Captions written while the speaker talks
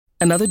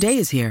Another day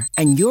is here,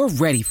 and you're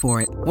ready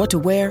for it. What to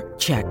wear?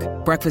 Check.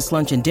 Breakfast,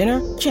 lunch, and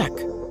dinner? Check.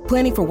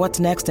 Planning for what's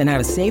next and how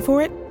to save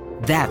for it?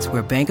 That's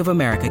where Bank of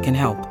America can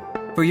help.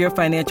 For your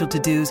financial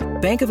to-dos,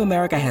 Bank of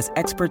America has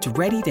experts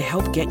ready to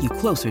help get you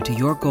closer to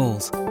your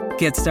goals.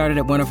 Get started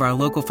at one of our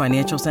local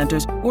financial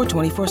centers or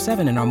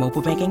 24/7 in our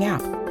mobile banking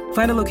app.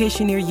 Find a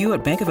location near you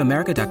at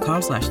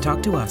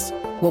bankofamerica.com/talktous.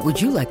 What would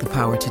you like the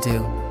power to do?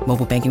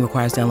 Mobile banking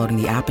requires downloading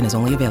the app and is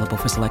only available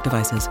for select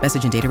devices.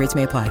 Message and data rates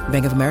may apply.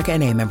 Bank of America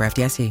N.A., member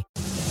FDIC.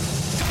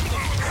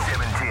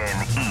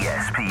 710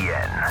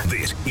 ESPN.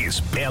 This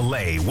is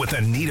LA with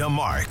Anita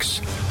Marks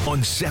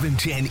on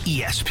 710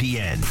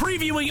 ESPN.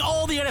 Previewing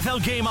all the NFL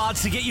game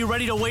odds to get you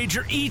ready to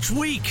wager each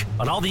week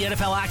on all the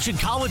NFL action,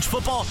 college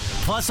football,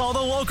 plus all the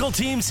local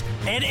teams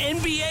and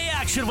NBA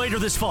action later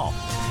this fall.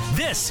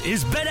 This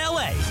is Bet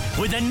LA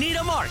with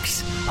Anita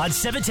Marks on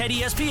 710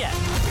 ESPN.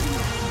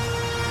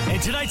 And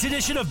tonight's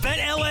edition of Bet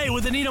LA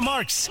with Anita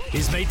Marks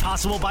is made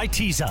possible by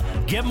Teza.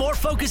 Get more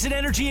focus and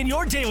energy in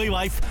your daily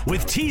life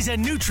with Teza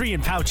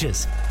nutrient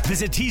pouches.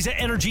 Visit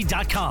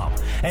TezaEnergy.com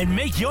and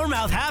make your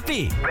mouth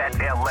happy. Bet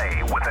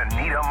LA with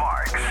Anita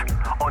Marks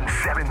on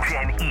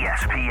 710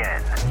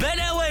 ESPN. Bet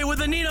LA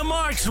with Anita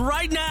Marks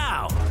right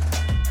now.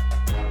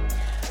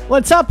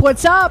 What's up?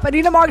 What's up?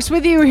 Anita Marks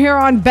with you here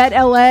on Bet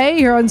LA,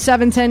 here on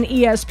 710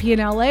 ESPN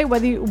LA.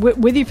 With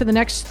you for the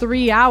next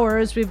 3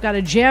 hours. We've got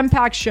a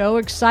jam-packed show.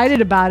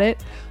 Excited about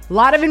it. A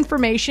lot of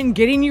information,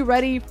 getting you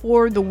ready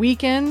for the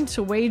weekend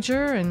to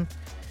wager. And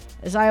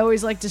as I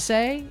always like to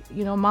say,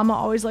 you know, Mama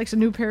always likes a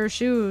new pair of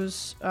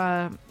shoes,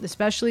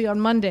 especially on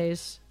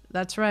Mondays.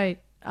 That's right.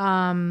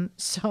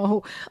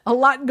 So a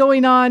lot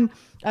going on.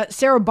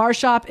 Sarah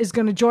Barshop is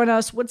going to join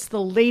us. What's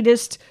the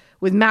latest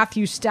with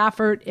Matthew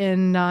Stafford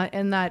in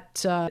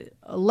that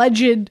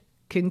alleged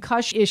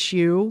concussion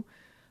issue?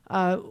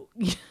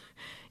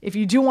 If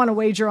you do want to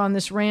wager on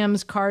this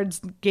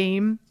Rams-Cards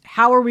game,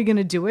 how are we going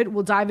to do it?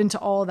 We'll dive into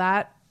all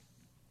that.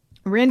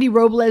 Randy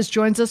Robles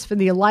joins us from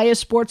the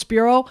Elias Sports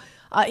Bureau.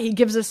 He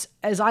gives us,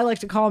 as I like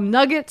to call them,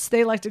 nuggets.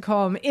 They like to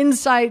call them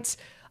insights.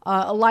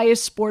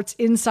 Elias Sports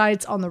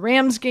insights on the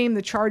Rams game,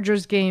 the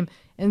Chargers game,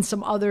 and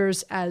some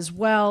others as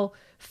well.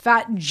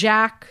 Fat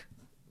Jack,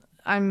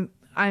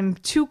 I'm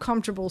too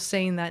comfortable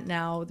saying that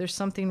now. There's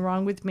something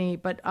wrong with me.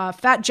 But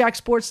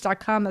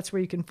FatJackSports.com, that's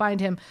where you can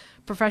find him.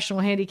 Professional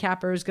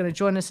handicapper is going to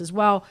join us as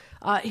well.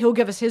 He'll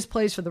give us his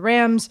plays for the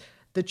Rams,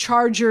 the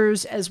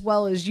Chargers, as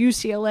well as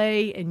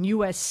UCLA and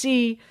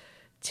USC,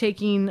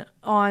 taking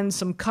on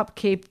some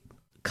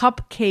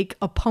cupcake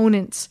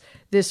opponents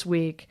this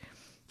week.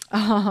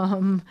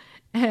 And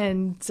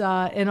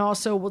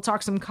also we'll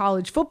talk some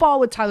college football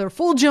with Tyler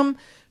Fulgham,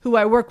 who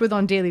I work with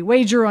on Daily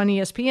Wager on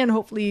ESPN.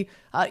 Hopefully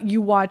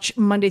you watch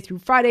Monday through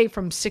Friday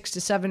from 6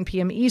 to 7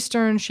 p.m.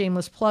 Eastern.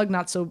 Shameless plug,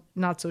 not so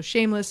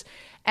shameless.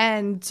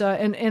 And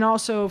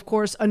also, of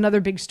course,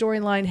 another big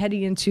storyline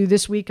heading into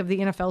this week of the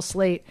NFL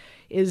slate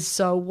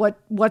is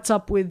what's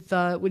up with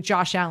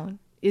Josh Allen.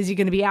 Is he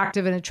going to be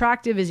active and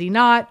attractive? Is he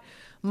not?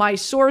 My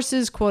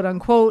sources, quote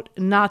unquote,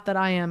 not that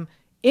I am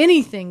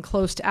anything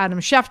close to Adam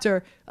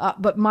Schefter,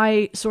 but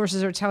my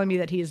sources are telling me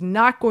that he is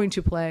not going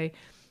to play.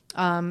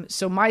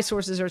 So my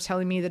sources are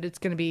telling me that it's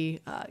going to be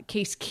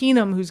Case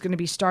Keenum who's going to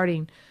be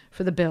starting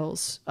for the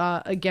Bills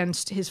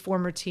against his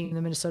former team,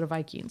 the Minnesota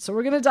Vikings. So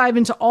we're going to dive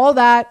into all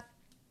that.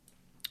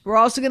 We're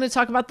also going to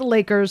talk about the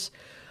Lakers.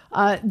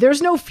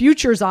 There's no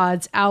futures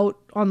odds out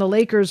on the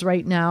Lakers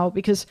right now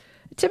because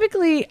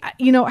typically,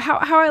 you know,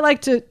 how I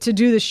like to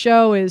do the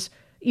show is,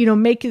 you know,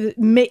 make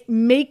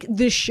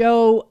the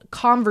show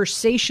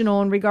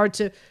conversational in regard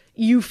to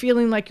you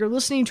feeling like you're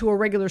listening to a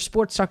regular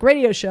sports talk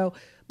radio show,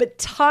 but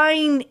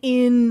tying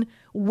in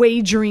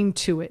wagering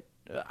to it.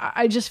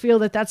 I just feel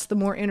that that's the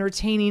more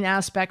entertaining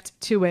aspect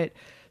to it.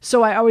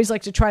 So I always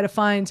like to try to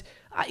find,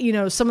 you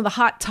know, some of the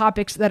hot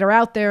topics that are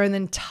out there and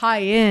then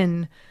tie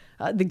in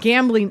the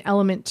gambling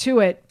element to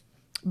it.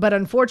 But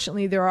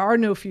unfortunately, there are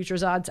no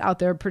futures odds out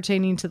there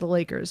pertaining to the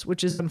Lakers,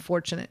 which is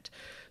unfortunate.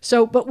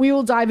 So, but we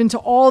will dive into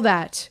all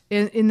that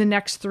in the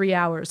next 3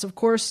 hours. Of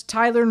course,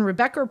 Tyler and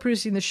Rebecca are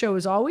producing the show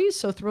as always,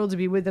 so thrilled to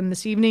be with them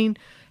this evening.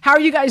 How are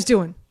you guys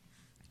doing?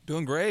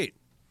 Doing great.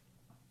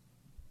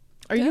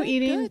 Are you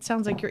eating? Good. It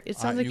sounds like you're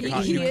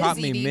eating. You caught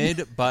me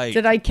mid-bite.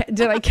 Did I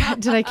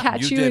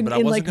catch you did, but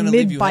in I like wasn't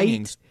leave you mid-bite?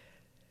 hanging.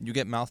 You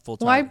get mouthful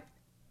time.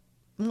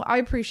 Well, I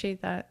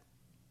appreciate that.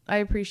 I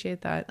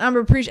appreciate that.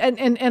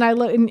 And I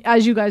love, and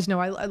as you guys know,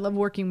 I love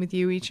working with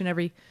you each and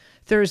every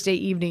Thursday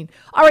evening.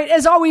 All right,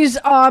 as always,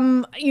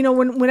 you know,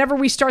 whenever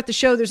we start the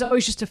show, there's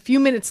always just a few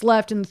minutes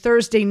left in the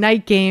Thursday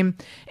night game,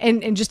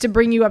 and just to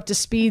bring you up to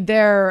speed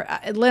there,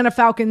 Atlanta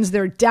Falcons,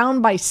 they're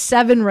down by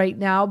 7 right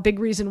now. Big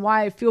reason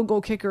why field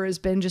goal kicker has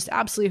been just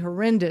absolutely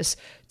horrendous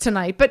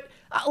tonight. But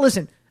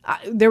listen,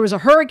 there was a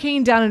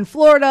hurricane down in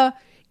Florida.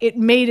 It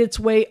made its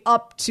way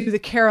up to the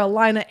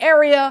Carolina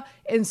area,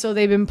 and so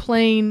they've been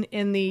playing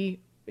in the,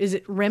 is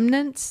it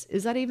remnants?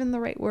 Is that even the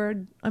right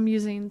word I'm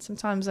using?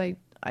 Sometimes I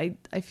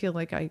feel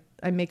like I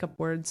make up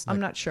words. I'm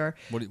not sure.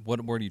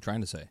 What word are you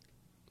trying to say?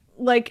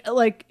 Like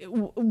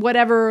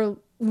whatever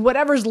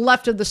whatever's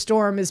left of the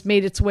storm has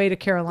made its way to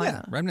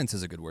Carolina. Yeah, remnants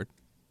is a good word.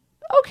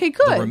 Okay,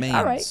 good. The remains.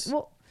 All right.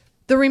 Well,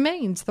 the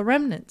remains, the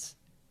remnants.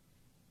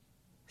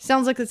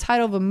 Sounds like the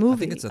title of a movie.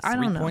 I think it's a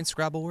 3-point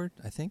Scrabble word,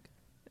 I think.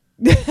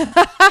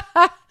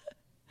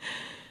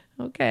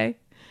 Okay.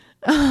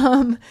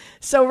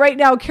 So right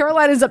now,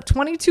 Carolina's up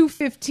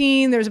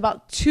 22-15. There's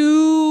about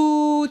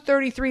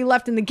 2:33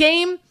 left in the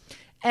game.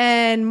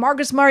 And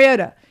Marcus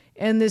Mariota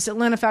and this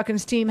Atlanta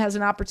Falcons team has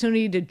an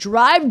opportunity to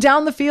drive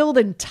down the field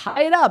and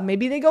tie it up.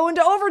 Maybe they go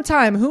into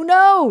overtime. Who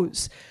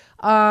knows?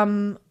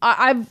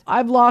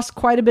 I've lost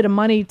quite a bit of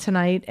money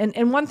tonight.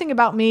 And one thing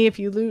about me, if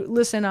you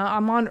listen,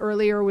 I'm on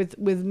earlier with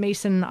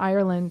Mason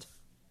Ireland.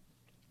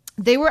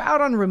 They were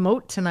out on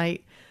remote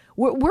tonight.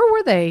 Where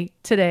were they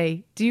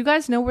today? Do you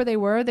guys know where they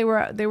were? They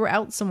were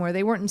out somewhere.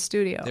 They weren't in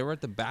studio. They were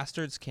at the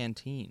Bastards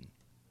Canteen.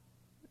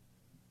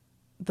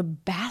 The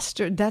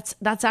Bastard.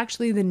 That's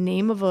actually the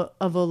name of a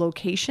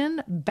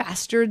location.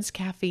 Bastards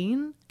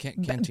Caffeine.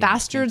 Canteen.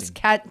 Bastards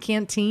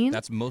Canteen.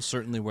 That's most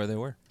certainly where they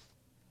were.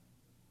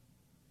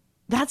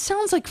 That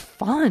sounds like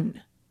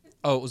fun.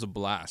 Oh, it was a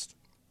blast.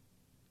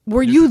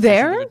 Were you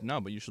there? No,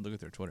 but you should look at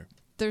their Twitter.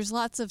 There's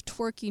lots of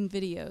twerking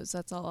videos.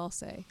 That's all I'll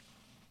say.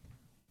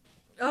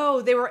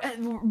 Oh, they were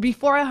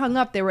before I hung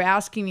up. They were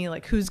asking me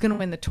like, "Who's going to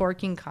win the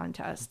twerking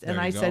contest?" And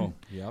I said,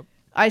 "Yep."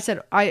 I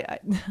said,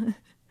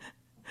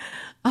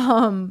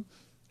 So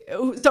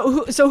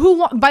who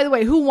won? By the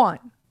way, who won?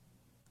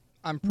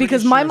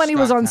 Because my money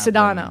was on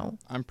Sedano.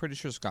 I'm pretty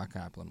sure Scott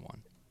Kaplan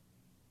won.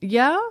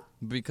 Yeah.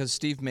 Because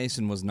Steve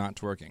Mason was not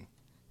twerking.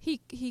 He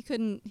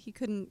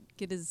couldn't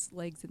get his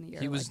legs in the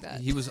air like that.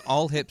 He was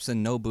all hips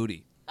and no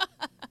booty.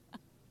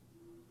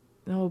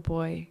 Oh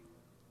boy.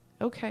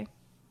 Okay.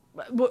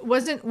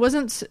 Wasn't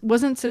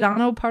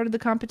Sedano part of the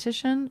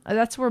competition?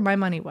 That's where my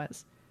money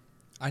was.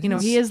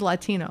 He is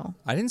Latino.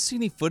 I didn't see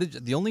any footage.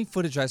 The only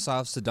footage I saw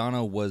of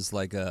Sedano was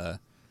like the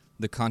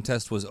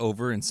contest was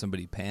over and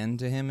somebody panned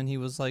to him and he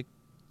was like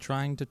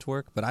trying to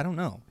twerk. But I don't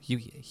know.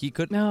 He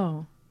could.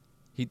 No.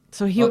 He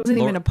wasn't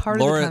even a part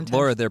of the contest.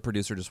 Laura, their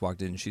producer, just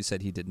walked in and she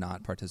said he did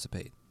not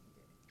participate.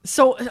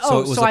 So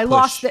I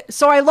lost.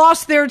 So I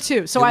lost there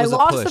too. So I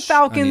lost the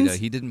Falcons. Anita,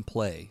 he didn't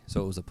play,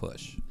 so it was a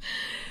push.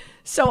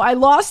 So I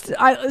lost.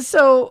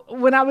 So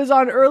when I was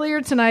on earlier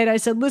tonight, I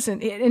said,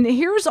 "Listen, and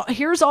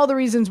here's all the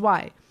reasons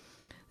why.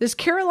 This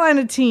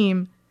Carolina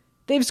team,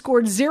 they've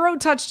scored 0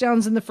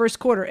 touchdowns in the first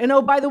quarter. And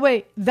oh, by the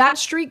way, that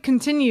streak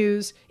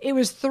continues. It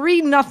was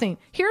 3-0.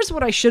 Here's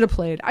what I should have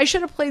played. I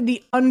should have played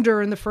the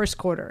under in the first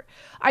quarter.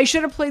 I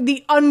should have played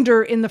the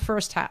under in the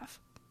first half.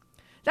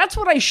 That's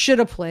what I should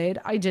have played.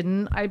 I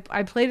didn't.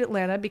 I played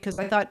Atlanta because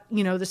I thought,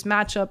 this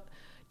matchup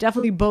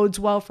definitely bodes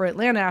well for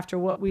Atlanta after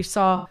what we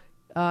saw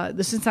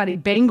the Cincinnati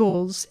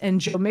Bengals and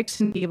Joe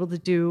Mixon be able to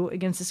do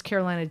against this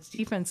Carolina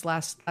defense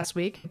last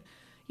week.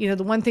 The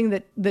one thing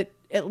that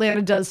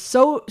Atlanta does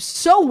so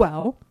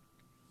well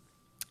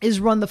is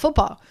run the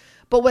football.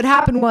 But what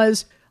happened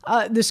was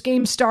this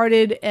game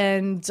started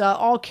and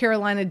all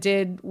Carolina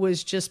did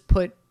was just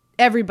put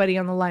everybody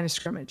on the line of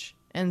scrimmage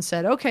and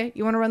said, okay,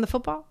 you want to run the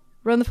football?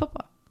 Run the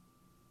football.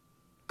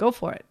 Go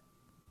for it.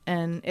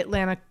 And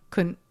Atlanta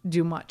couldn't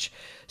do much.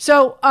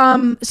 So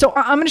I'm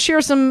going to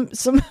share some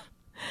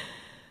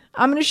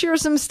I'm going to share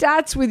some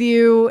stats with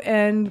you,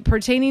 and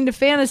pertaining to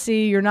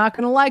fantasy, you're not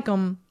going to like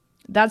them.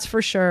 That's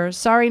for sure.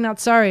 Sorry, not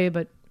sorry,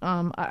 but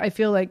I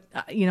feel like,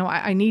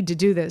 I need to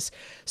do this.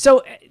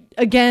 So,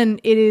 again,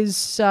 it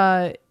is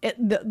the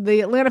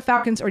Atlanta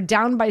Falcons are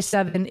down by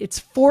 7. It's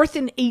 4th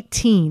and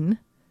 18.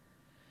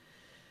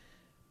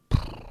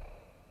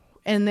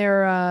 And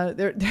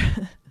they're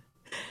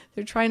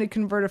trying to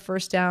convert a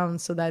first down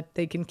so that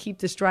they can keep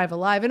this drive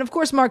alive. And, of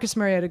course, Marcus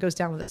Mariota goes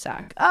down with a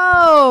sack.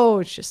 Oh,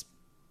 it's just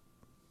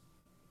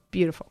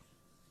beautiful.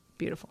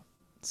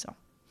 So,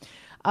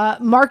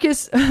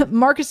 Marcus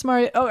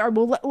Mariota.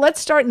 Well,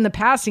 let's start in the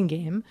passing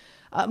game.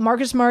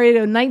 Marcus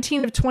Mariota,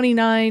 19 of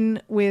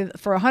 29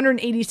 for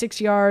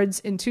 186 yards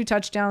and 2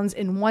 touchdowns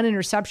and 1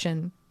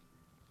 interception.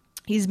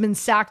 He's been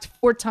sacked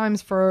 4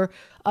 times for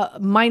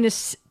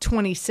minus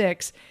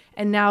 26,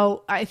 and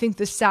now I think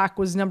the sack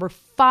was number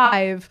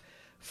 5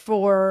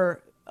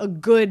 for a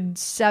good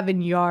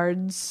 7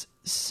 yards.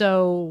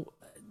 So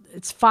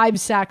it's 5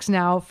 sacks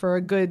now for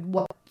a good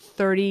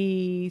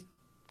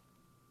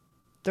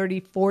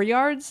 34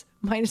 yards,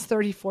 minus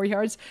 34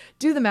 yards.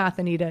 Do the math,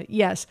 Anita.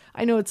 Yes,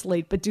 I know it's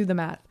late, but do the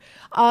math.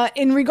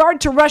 In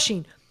regard to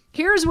rushing,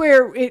 here's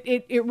where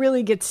it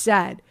really gets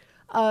sad.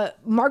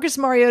 Marcus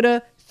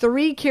Mariota,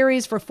 3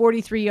 carries for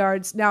 43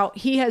 yards. Now,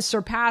 he has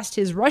surpassed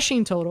his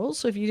rushing total,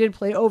 so if you did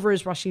play over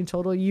his rushing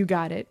total, you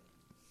got it.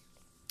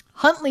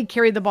 Huntley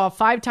carried the ball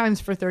 5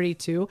 times for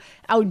 32.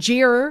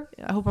 Algier,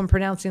 I hope I'm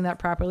pronouncing that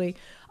properly,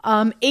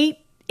 8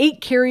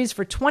 carries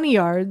for 20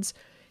 yards.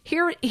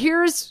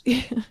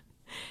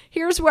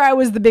 Here's where I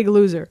was the big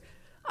loser.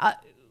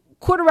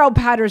 Cordarrelle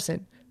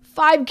Patterson,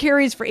 5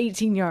 carries for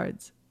 18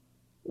 yards.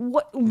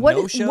 What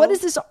is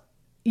this?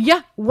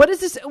 Yeah, what is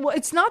this? Well,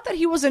 it's not that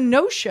he was a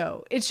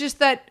no-show. It's just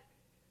that,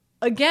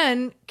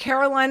 again,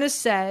 Carolina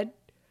said,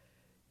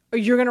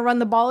 You're going to run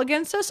the ball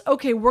against us?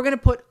 Okay, we're going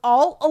to put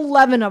all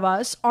 11 of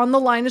us on the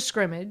line of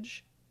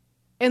scrimmage,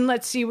 and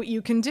let's see what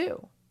you can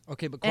do.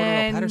 Okay, but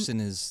Cordell Patterson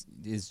is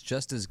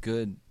just as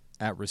good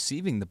at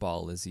receiving the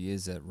ball as he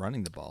is at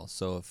running the ball.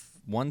 So if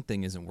one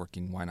thing isn't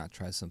working, why not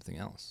try something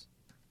else?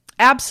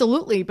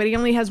 Absolutely, but he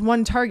only has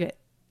one target.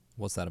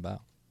 What's that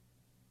about?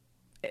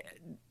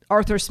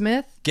 Arthur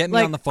Smith? Get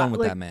me on the phone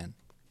with that man.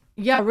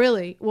 Yeah,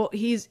 really. Well,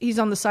 he's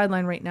on the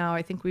sideline right now.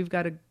 I think we've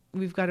got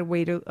to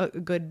wait a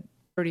good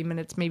 30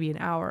 minutes, maybe an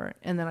hour,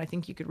 and then I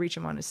think you could reach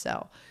him on his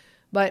cell.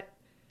 But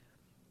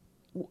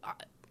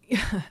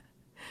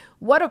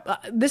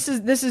this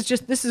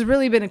has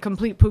really been a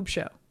complete poop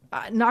show.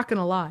 Not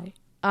gonna lie.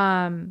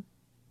 I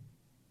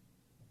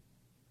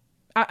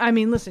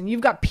mean, listen,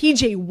 you've got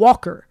PJ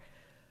Walker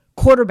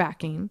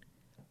quarterbacking.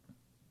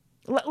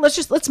 Let's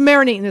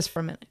marinate in this for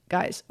a minute,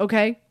 guys.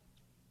 Okay.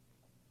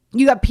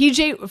 You got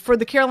PJ for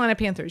the Carolina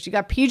Panthers. You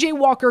got PJ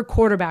Walker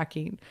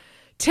quarterbacking,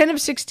 10 of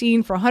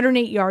 16 for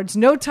 108 yards,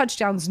 no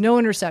touchdowns, no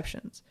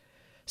interceptions.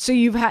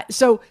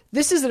 So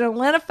this is an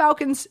Atlanta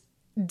Falcons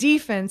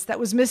defense that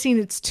was missing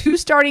its 2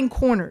 starting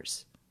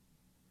corners.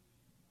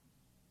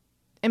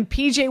 And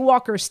PJ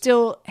Walker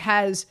still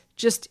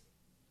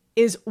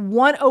is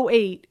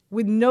 108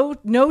 with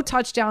no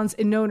touchdowns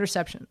and no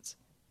interceptions.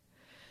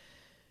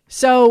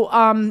 So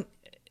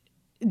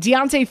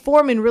Deontay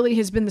Foreman really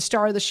has been the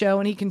star of the show,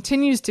 and he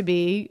continues to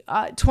be.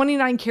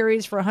 29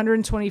 carries for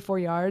 124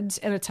 yards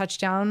and a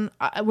touchdown.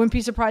 I wouldn't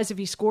be surprised if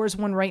he scores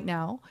one right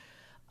now.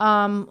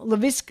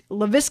 Laviska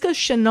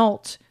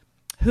Shenault,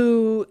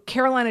 who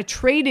Carolina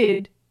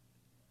traded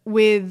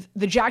with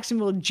the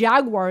Jacksonville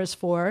Jaguars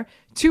for,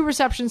 2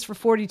 receptions for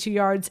 42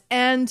 yards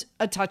and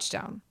a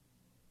touchdown.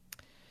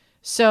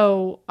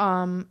 So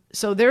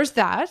there's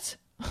that.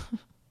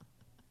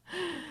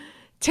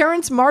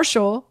 Terrence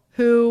Marshall,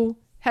 who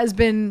has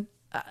been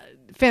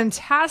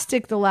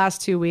fantastic the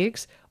last 2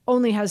 weeks,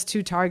 only has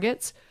 2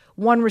 targets,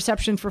 1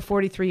 reception for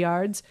 43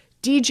 yards.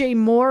 DJ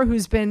Moore,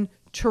 who's been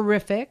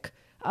terrific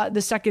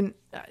the second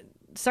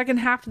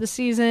half of the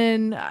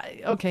season.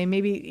 Okay,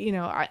 maybe,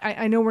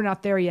 I know we're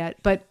not there yet,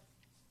 but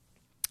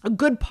a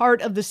good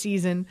part of the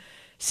season.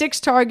 6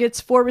 targets,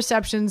 4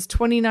 receptions,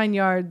 29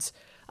 yards,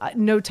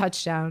 no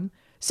touchdown.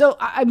 So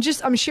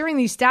I'm sharing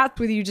these stats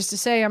with you just to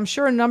say, I'm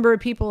sure a number of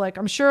people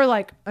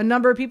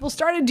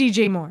started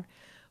DJ Moore.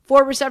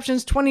 4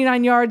 receptions,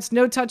 29 yards,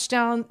 no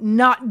touchdown,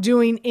 not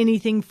doing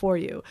anything for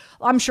you.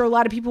 I'm sure a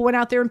lot of people went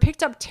out there and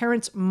picked up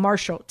Terrace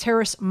Marshall,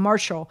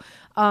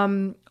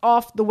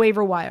 off the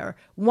waiver wire.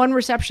 1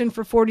 reception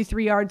for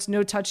 43 yards,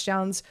 no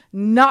touchdowns,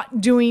 not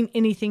doing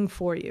anything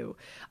for you.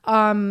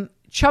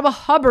 Chuba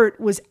Hubbard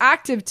was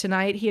active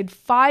tonight. He had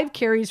 5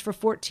 carries for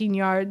 14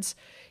 yards.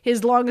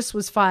 His longest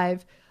was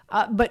 5.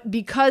 But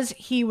because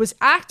he was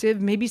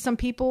active, maybe some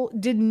people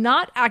did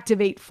not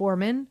activate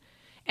Foreman,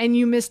 and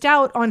you missed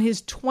out on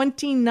his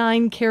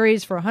 29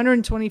 carries for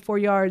 124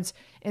 yards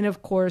and,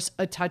 of course,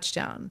 a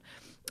touchdown.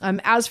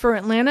 As for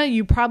Atlanta,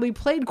 you probably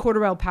played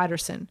Cordell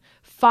Patterson,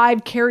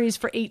 5 carries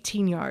for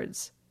 18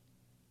 yards.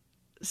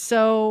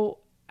 So,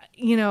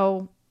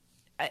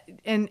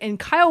 and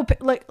Kyle,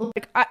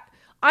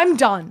 I'm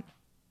done.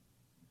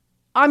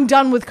 I'm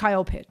done with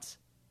Kyle Pitts.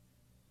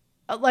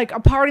 A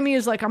part of me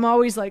is I'm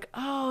always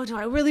oh, do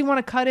I really want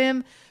to cut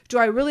him? Do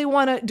I really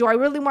want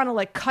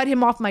to cut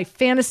him off my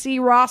fantasy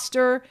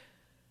roster?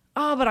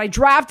 Oh, but I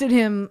drafted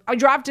him. I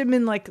drafted him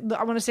in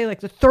I want to say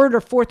the 3rd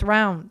or 4th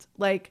round.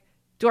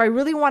 Do I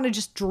really want to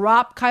just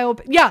drop Kyle?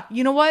 Yeah,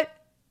 you know what?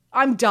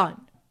 I'm done.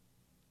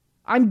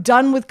 I'm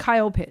done with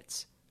Kyle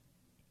Pitts.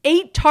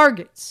 8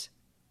 targets.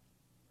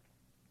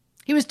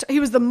 He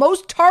was the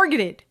most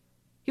targeted.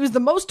 He was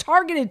the most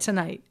targeted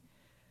tonight.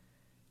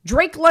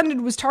 Drake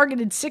London was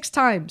targeted 6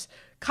 times.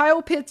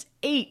 Kyle Pitts,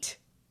 8.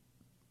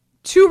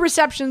 2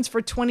 receptions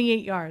for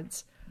 28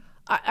 yards.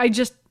 I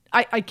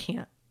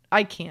can't.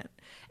 I can't.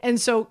 And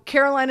so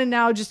Carolina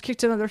now just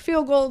kicked another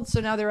field goal.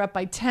 So now they're up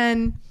by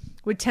 10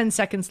 with 10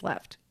 seconds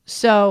left.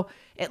 So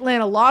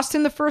Atlanta lost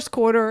in the first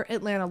quarter.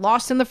 Atlanta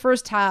lost in the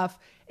first half.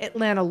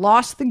 Atlanta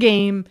lost the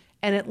game.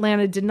 And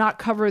Atlanta did not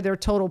cover their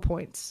total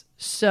points.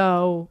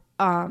 So,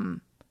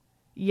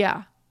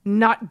 yeah,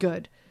 not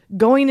good.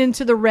 Going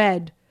into the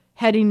red,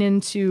 heading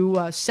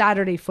into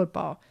Saturday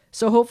football.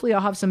 So hopefully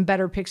I'll have some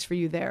better picks for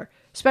you there,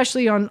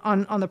 especially on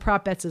the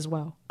prop bets as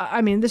well.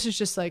 I mean, this is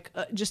just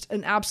just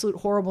an absolute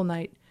horrible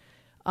night.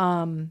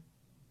 And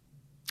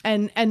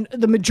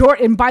the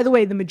majority, and by the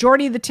way, the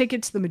majority of the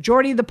tickets, the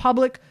majority of the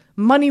public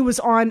money was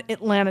on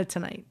Atlanta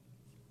tonight.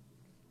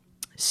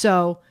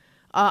 So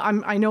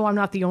I know I'm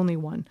not the only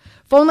one.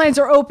 Phone lines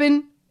are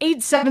open.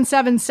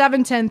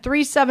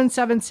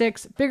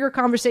 877-710-3776. Bigger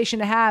conversation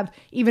to have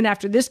even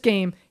after this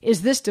game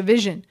is this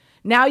division.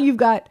 Now you've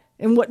got,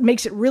 and what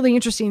makes it really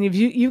interesting, if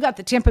you've got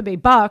the Tampa Bay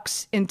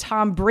Bucks and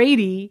Tom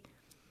Brady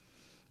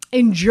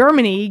in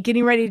Germany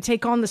getting ready to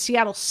take on the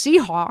Seattle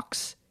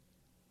Seahawks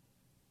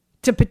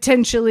to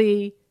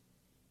potentially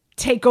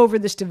take over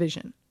this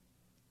division.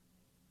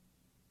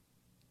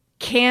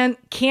 Can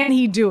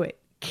he do it?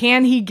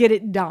 Can he get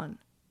it done?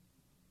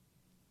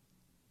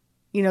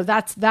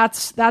 That's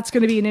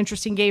going to be an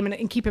interesting game.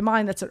 And keep in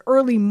mind, that's an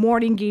early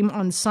morning game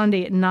on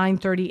Sunday at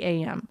 9:30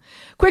 a.m.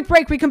 Quick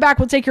break. We come back.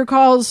 We'll take your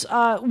calls.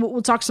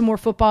 We'll talk some more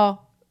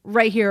football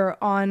right here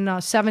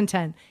on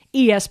 710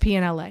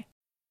 ESPN LA.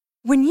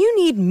 When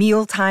you need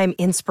mealtime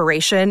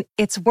inspiration,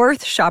 it's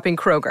worth shopping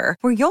Kroger,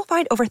 where you'll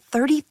find over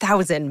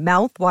 30,000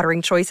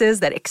 mouth-watering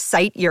choices that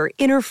excite your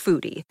inner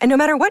foodie. And no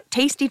matter what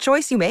tasty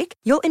choice you make,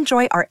 you'll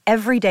enjoy our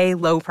everyday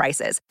low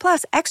prices,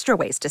 plus extra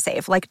ways to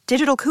save, like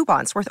digital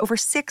coupons worth over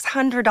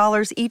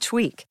 $600 each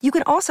week. You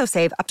can also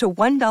save up to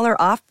 $1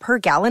 off per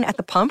gallon at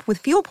the pump with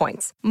fuel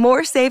points.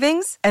 More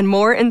savings and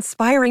more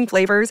inspiring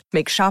flavors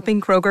make shopping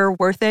Kroger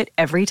worth it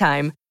every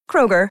time.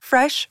 Kroger,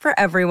 fresh for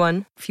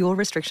everyone. Fuel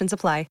restrictions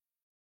apply.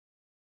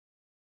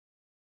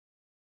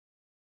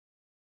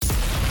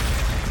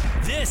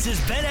 This is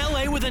Bet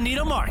LA with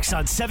Anita Marks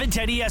on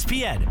 710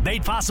 ESPN.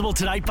 Made possible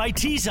tonight by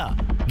Teza.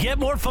 Get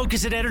more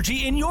focus and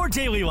energy in your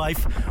daily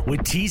life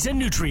with Teza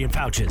nutrient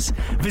pouches.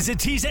 Visit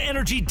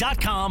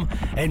TezaEnergy.com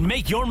and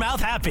make your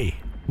mouth happy.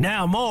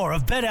 Now more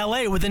of Bet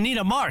LA with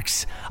Anita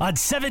Marks on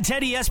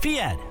 710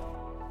 ESPN.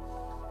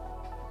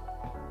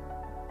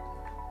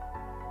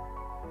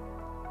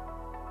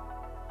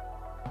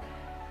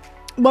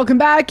 Welcome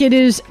back. It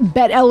is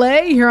Bet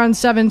LA here on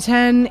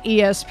 710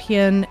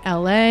 ESPN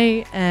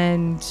LA.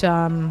 And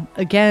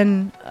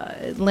again,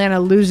 Atlanta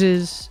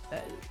loses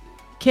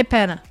Kip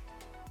Penna.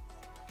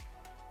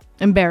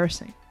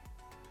 Embarrassing.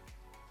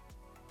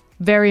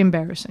 Very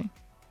embarrassing.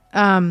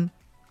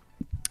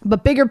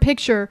 But bigger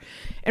picture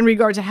in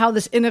regard to how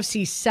this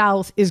NFC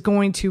South is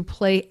going to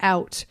play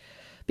out.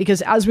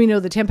 Because as we know,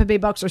 the Tampa Bay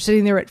Bucks are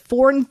sitting there at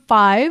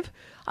 4-5.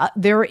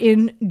 They're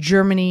in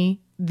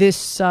Germany this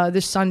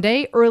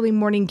Sunday, early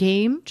morning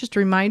game. Just a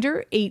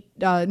reminder,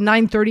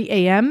 9:30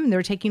 a.m.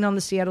 They're taking on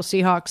the Seattle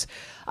Seahawks.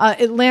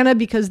 Atlanta,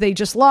 because they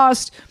just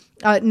lost,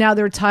 now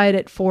they're tied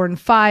at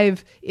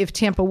 4-5. If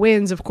Tampa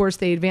wins, of course,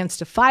 they advance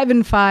to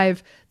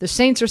 5-5. The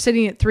Saints are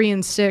sitting at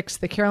 3-6.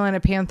 The Carolina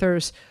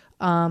Panthers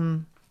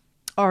are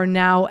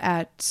now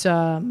at.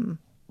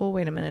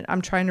 Wait a minute.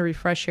 I'm trying to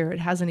refresh here. It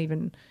hasn't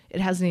even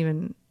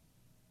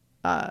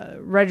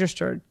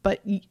registered,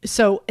 but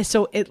so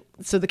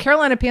the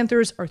Carolina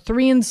Panthers are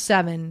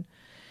 3-7,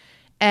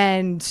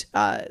 and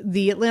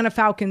the Atlanta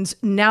Falcons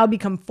now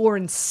become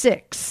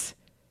 4-6.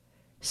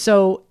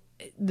 So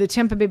the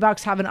Tampa Bay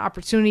Bucks have an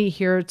opportunity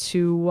here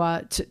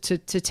to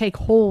take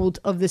hold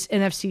of this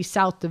NFC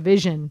South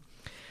division.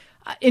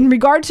 In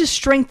regard to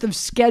strength of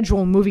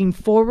schedule moving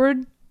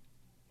forward,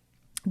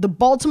 the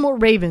Baltimore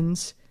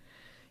Ravens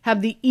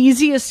have the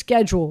easiest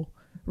schedule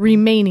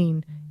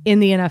remaining in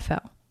the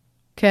NFL.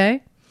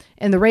 Okay.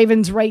 And the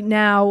Ravens right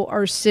now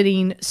are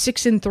sitting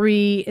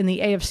 6-3 in the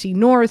AFC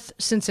North.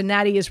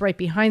 Cincinnati is right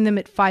behind them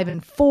at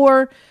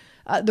 5-4.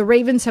 The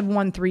Ravens have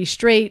won 3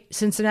 straight.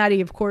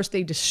 Cincinnati, of course,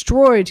 they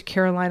destroyed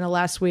Carolina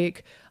last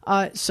week.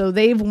 So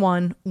they've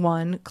won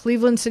 1.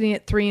 Cleveland sitting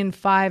at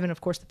 3-5. And of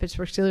course, the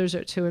Pittsburgh Steelers are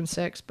at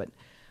 2-6, but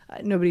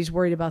nobody's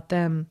worried about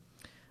them.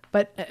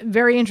 But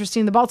very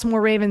interesting. The Baltimore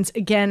Ravens,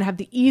 again, have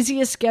the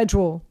easiest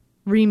schedule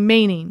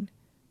remaining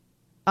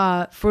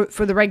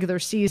for the regular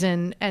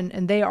season,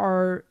 and they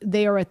are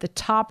at the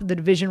top of the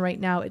division right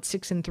now at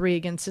 6-3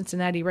 against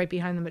Cincinnati, right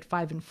behind them at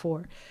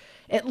 5-4.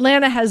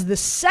 Atlanta has the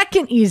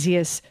second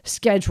easiest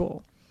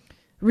schedule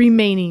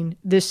remaining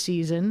this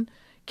season.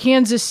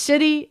 Kansas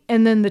City,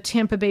 and then the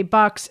Tampa Bay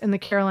Bucks and the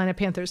Carolina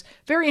Panthers.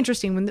 Very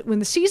interesting. When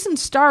the season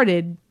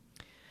started,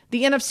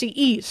 the NFC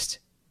East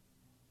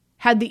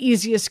had the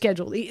easiest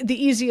schedule, the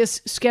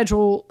easiest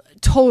schedule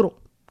total.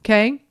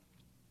 Okay.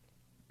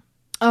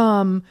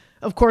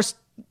 Of course,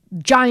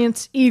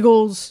 Giants,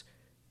 Eagles,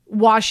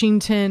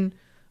 Washington,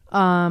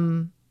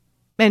 and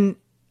who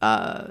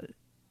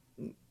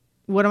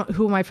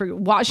am I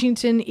forgetting?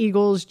 Washington,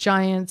 Eagles,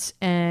 Giants,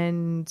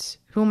 and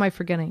who am I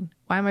forgetting?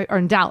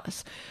 In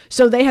Dallas.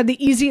 So they had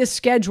the easiest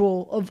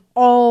schedule of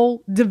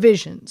all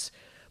divisions.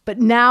 But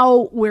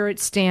now where it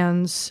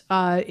stands,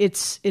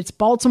 it's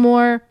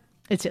Baltimore,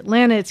 it's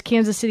Atlanta, it's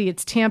Kansas City,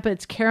 it's Tampa,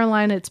 it's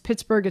Carolina, it's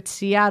Pittsburgh, it's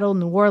Seattle,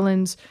 New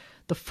Orleans,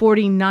 the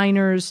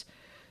 49ers.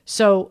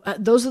 So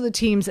those are the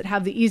teams that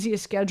have the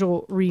easiest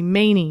schedule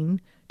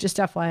remaining, just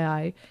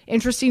FYI.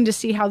 Interesting to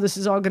see how this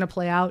is all going to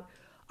play out.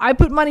 I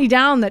put money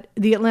down that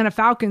the Atlanta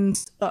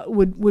Falcons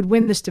would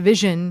win this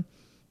division,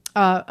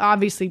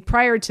 obviously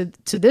prior to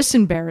this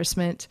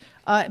embarrassment,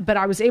 but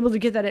I was able to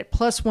get that at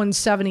plus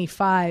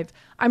 175.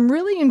 I'm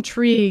really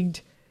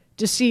intrigued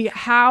to see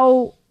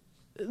how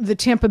the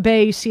Tampa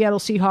Bay Seattle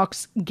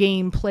Seahawks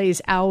game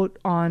plays out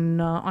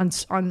on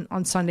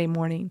Sunday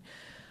morning.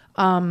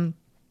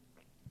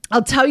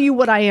 I'll tell you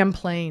what I am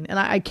playing, and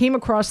I came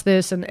across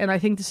this, and I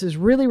think this is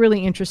really,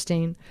 really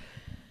interesting.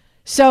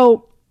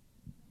 So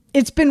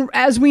it's been,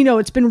 as we know,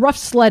 it's been rough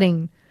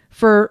sledding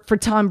for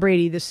Tom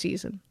Brady this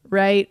season,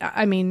 right?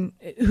 I mean,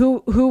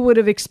 who would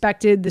have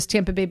expected this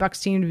Tampa Bay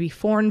Bucks team to be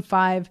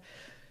 4-5?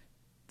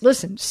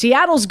 Listen,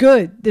 Seattle's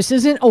good. This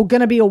isn't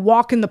going to be a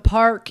walk in the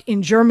park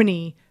in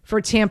Germany for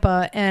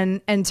Tampa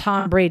and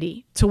Tom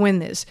Brady to win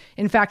this.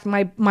 In fact,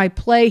 my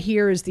play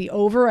here is the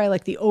over. I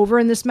like the over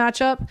in this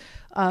matchup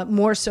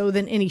more so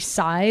than any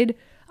side.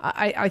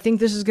 I think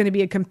this is going to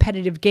be a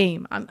competitive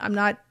game. I'm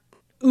not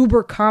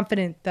uber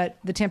confident that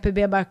the Tampa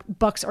Bay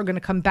Bucks are going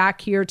to come back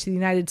here to the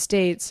United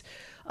States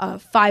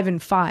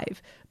 5-5.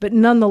 But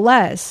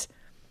nonetheless,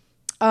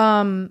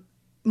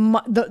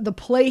 the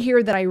play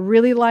here that I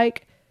really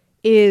like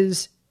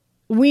is,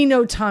 we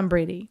know Tom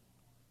Brady.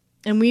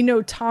 And we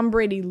know Tom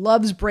Brady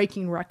loves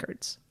breaking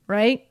records,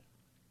 right?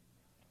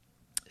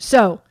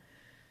 So,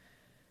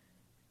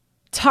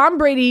 Tom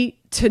Brady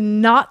to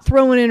not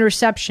throw an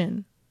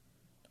interception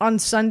on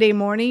Sunday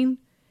morning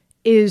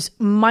is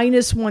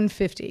minus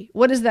 150.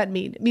 What does that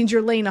mean? It means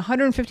you're laying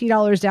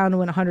 $150 down to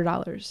win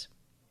 $100.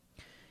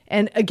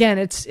 And again,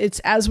 it's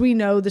as we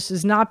know, this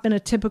has not been a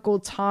typical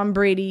Tom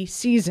Brady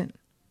season.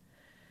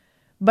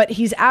 But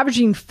he's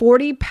averaging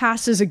 40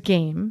 passes a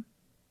game.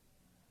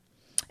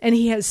 And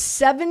he has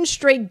 7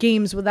 straight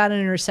games without an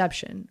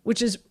interception,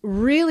 which is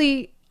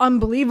really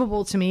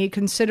unbelievable to me,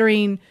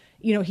 considering,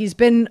 he's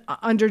been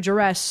under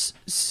duress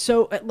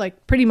so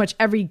like pretty much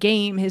every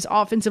game. His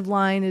offensive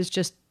line is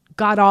just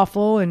god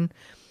awful, and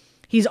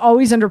he's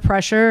always under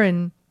pressure,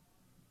 and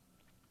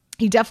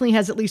he definitely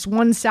has at least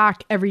 1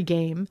 sack every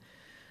game.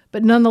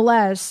 But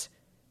nonetheless,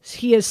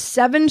 he has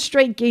 7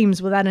 straight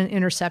games without an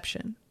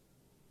interception.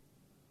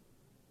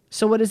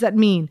 So what does that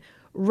mean?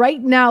 Right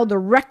now, the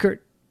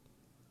record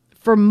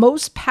for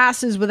most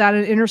passes without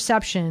an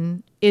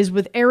interception is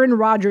with Aaron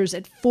Rodgers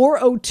at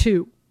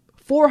 402.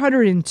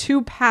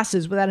 402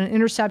 passes without an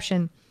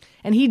interception.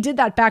 And he did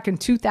that back in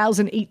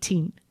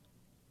 2018.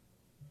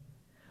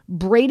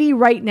 Brady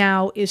right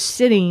now is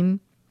sitting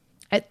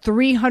at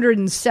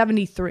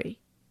 373.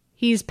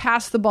 He's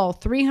passed the ball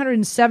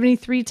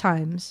 373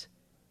 times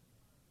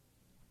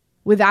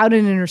without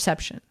an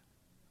interception.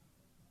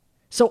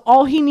 So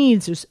all he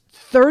needs is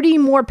 30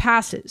 more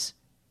passes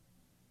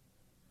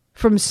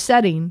from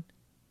setting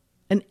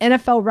an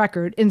NFL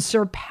record and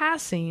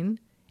surpassing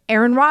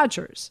Aaron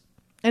Rodgers.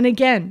 And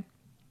again,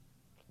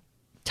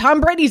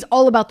 Tom Brady's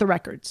all about the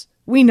records.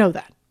 We know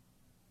that,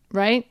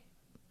 right?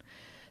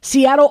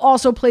 Seattle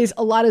also plays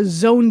a lot of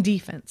zone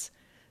defense.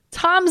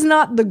 Tom's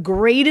not the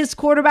greatest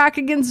quarterback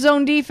against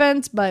zone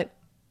defense, but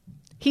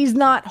he's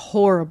not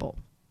horrible.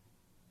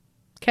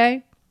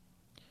 Okay?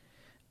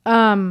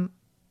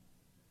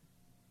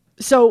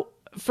 So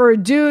for a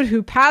dude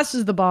who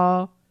passes the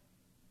ball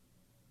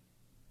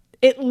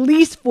at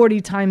least 40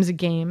 times a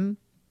game,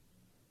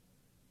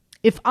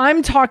 if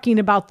I'm talking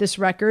about this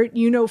record,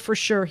 for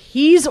sure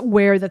he's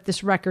aware that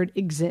this record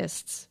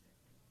exists.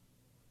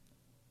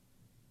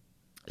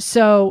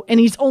 So, and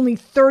he's only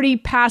 30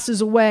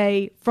 passes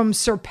away from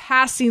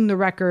surpassing the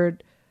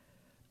record,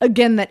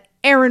 again, that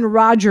Aaron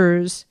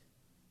Rodgers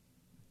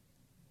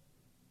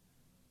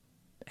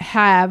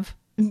have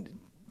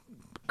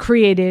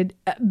created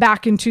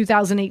back in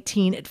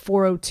 2018 at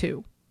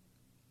 402.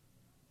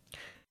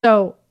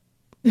 So,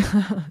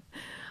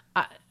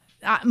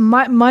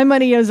 my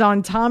money is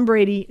on Tom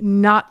Brady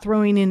not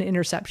throwing an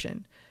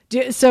interception.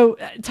 So,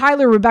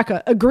 Tyler,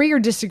 Rebecca, agree or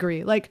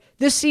disagree? Like,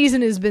 this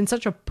season has been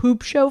such a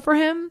poop show for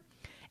him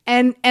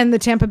and the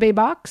Tampa Bay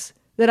Bucks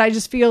that I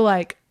just feel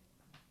like,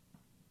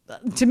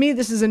 to me,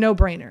 this is a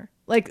no-brainer.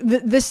 Like,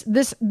 this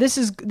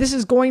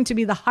is going to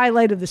be the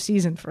highlight of the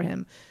season for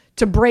him,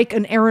 to break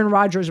an Aaron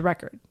Rodgers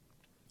record.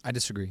 I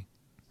disagree.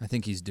 I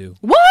think he's due.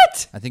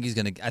 What? I think he's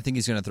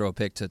gonna throw a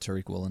pick to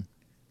Tariq Woolen.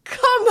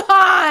 Come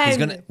on. He's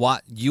gonna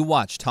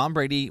watch. Tom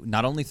Brady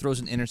not only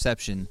throws an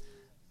interception,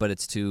 but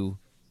it's to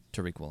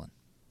Tariq Woolen.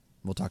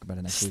 We'll talk about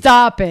it next week.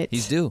 Stop it.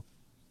 He's due.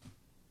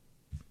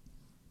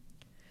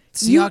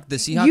 The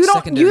Seahawks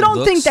secondary you don't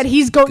looks think that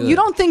he's going. good. You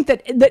don't think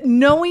that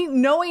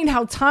knowing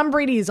how Tom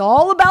Brady is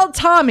all about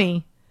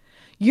Tommy,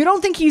 you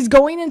don't think he's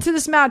going into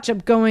this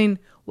matchup going,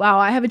 wow,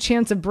 I have a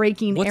chance of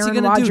breaking What's Aaron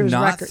he going to do? Rodgers'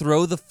 Not record.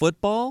 throw the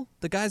football?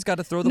 The guy's got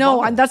to throw the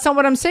ball. No, that's not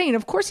what I'm saying.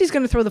 Of course he's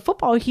going to throw the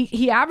football.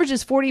 He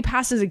averages 40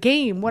 passes a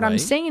game. What I'm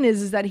saying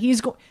is that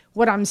he's going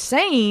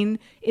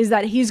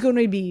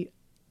to be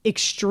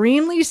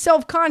extremely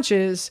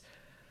self-conscious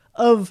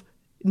of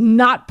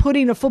not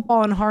putting a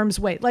football in harm's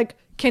way. Like,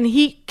 can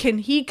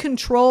he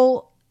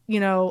control,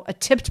 a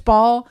tipped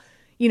ball?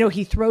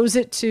 He throws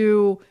it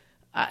to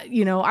I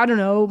don't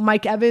know,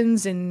 Mike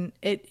Evans, and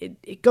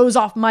it goes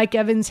off Mike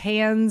Evans'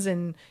 hands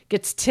and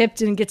gets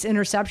tipped and gets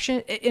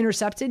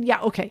intercepted.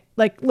 Yeah, okay.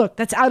 Like, look,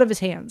 that's out of his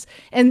hands.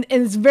 And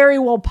it's very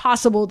well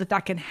possible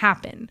that can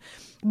happen.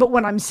 But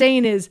what I'm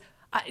saying is,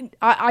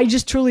 I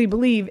just truly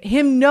believe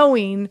him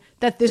knowing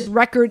that this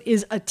record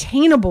is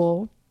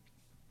attainable.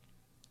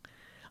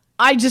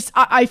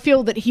 I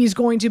feel that he's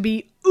going to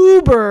be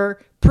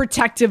uber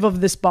protective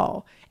of this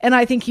ball. And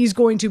I think he's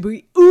going to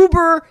be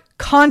uber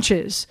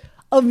conscious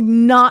of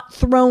not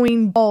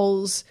throwing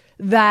balls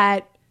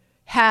that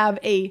have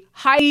a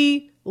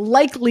high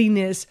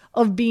likeliness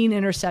of being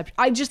intercepted.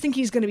 I just think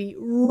he's going to be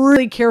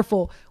really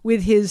careful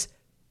with his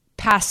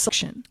pass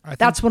selection.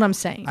 That's what I'm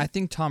saying. I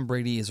think Tom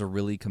Brady is a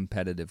really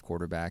competitive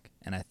quarterback,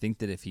 and I think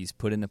that if he's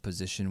put in a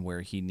position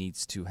where he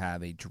needs to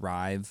have a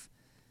drive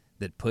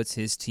that puts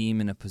his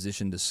team in a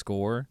position to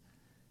score,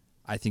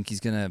 I think he's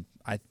going to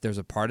there's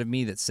a part of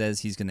me that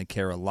says he's going to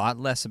care a lot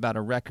less about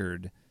a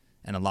record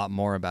and a lot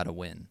more about a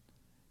win.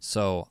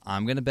 So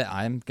I'm going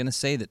to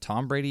say that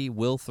Tom Brady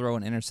will throw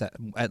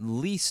at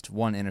least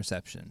one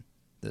interception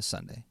this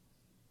Sunday.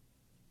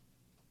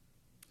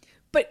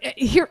 But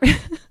here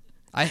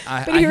I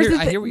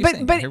hear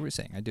what you're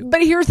saying. I do.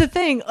 But here's the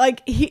thing.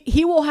 Like,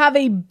 he will have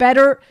a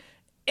better,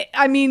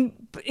 I mean,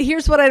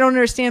 here's what I don't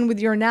understand with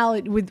your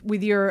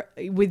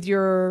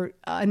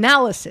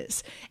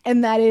analysis,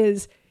 and that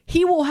is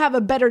he will have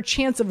a better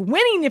chance of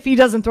winning if he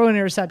doesn't throw an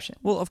interception.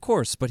 Well, of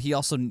course, but he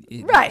also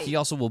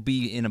will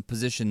be in a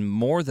position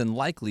more than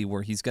likely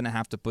where he's going to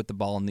have to put the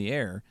ball in the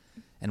air,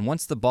 and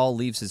once the ball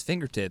leaves his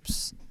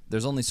fingertips,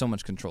 there's only so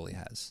much control he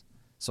has.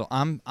 So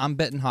I'm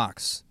betting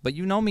Hawks, but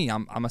you know me,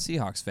 I'm a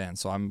Seahawks fan,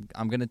 so I'm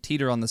going to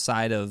teeter on the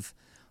side of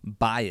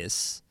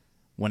bias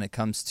when it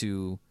comes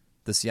to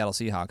the Seattle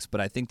Seahawks. But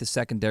I think the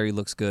secondary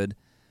looks good.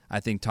 I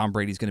think Tom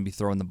Brady's going to be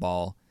throwing the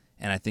ball,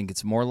 and I think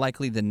it's more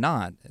likely than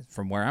not,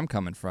 from where I'm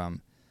coming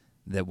from,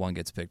 that one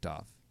gets picked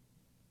off.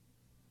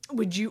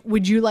 Would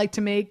you like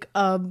to make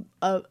a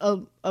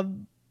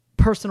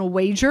personal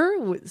wager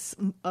with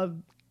a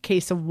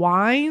case of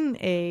wine,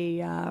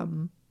 a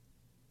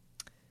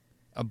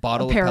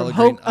bottle of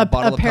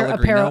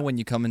Pellegrino when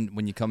you come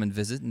and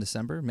visit in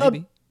December,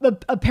 maybe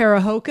a pair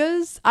of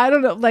Hokas? I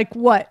don't know. Like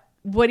what?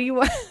 What do you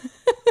want?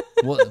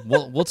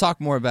 we'll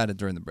talk more about it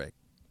during the break.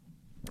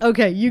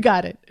 Okay, you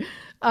got it.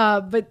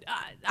 But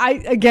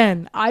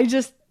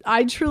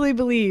I truly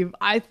believe.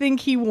 I think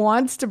he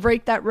wants to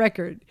break that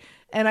record,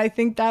 and I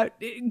think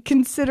that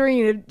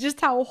considering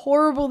just how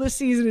horrible this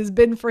season has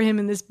been for him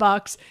in this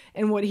Bucs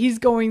and what he's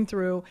going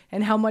through,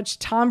 and how much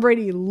Tom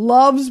Brady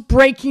loves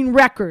breaking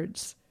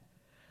records,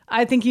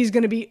 I think he's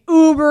going to be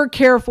uber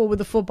careful with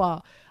the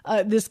football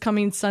this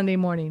coming Sunday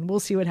morning. We'll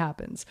see what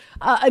happens.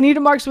 Anita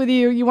Marks with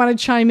you. You want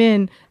to chime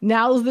in?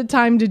 Now's the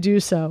time to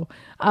do so.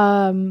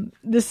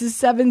 This is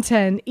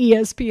 710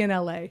 ESPN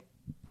LA.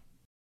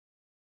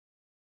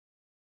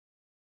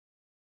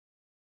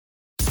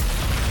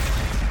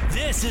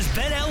 This is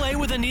Bet LA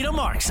with Anita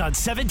Marks on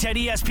 710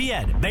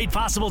 ESPN. Made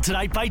possible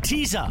tonight by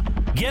Teza.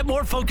 Get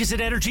more focus and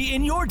energy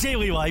in your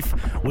daily life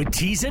with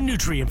Teza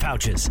nutrient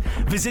pouches.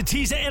 Visit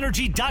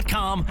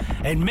TezaEnergy.com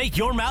and make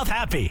your mouth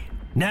happy.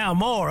 Now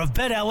more of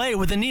Bet LA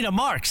with Anita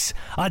Marks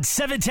on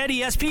 710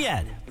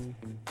 ESPN.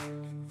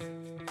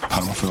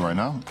 How do I feel right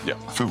now? Yeah.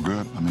 I feel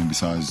good. I mean,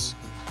 besides,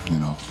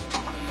 the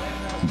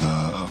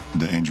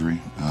injury,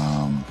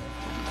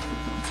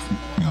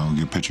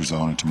 get pictures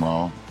on it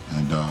tomorrow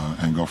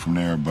and go from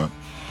there. But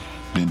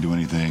didn't do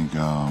anything,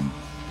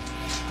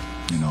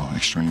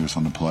 extraneous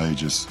on the play.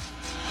 Just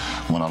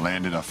when I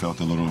landed, I felt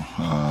a little,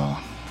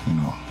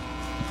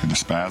 the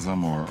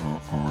spasm or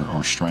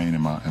strain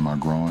in my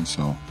groin.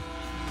 So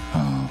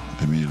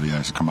immediately I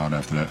had to come out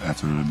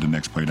after the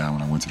next play down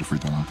when I went to the free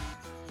throw line.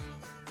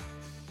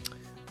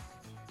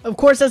 Of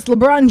course, that's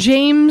LeBron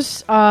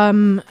James,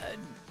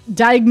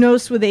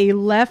 diagnosed with a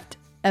left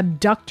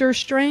abductor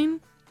strain.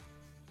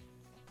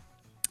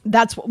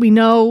 That's what we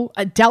know.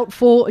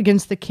 Doubtful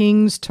against the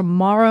Kings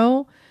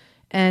tomorrow,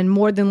 and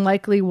more than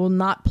likely will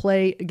not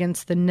play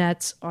against the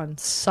Nets on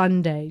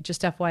Sunday.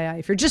 Just FYI.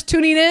 If you're just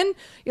tuning in,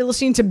 you're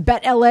listening to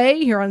Bet LA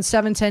here on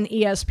 710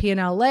 ESPN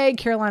LA.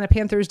 Carolina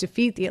Panthers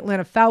defeat the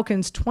Atlanta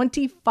Falcons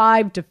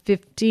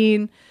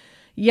 25-15.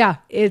 Yeah,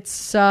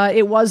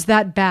 it was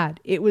that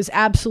bad. It was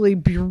absolutely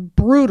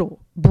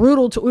brutal.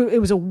 It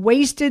was a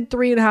wasted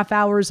 3.5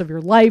 hours of your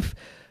life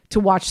to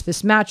watch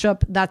this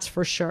matchup, that's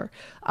for sure.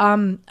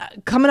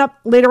 Coming up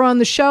later on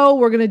the show,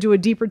 we're going to do a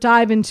deeper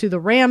dive into the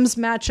Rams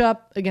matchup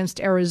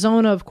against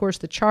Arizona. Of course,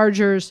 the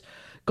Chargers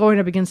going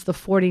up against the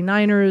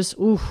 49ers.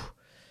 Oof,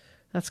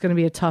 that's going to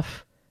be a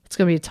tough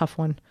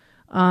one.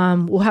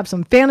 We'll have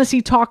some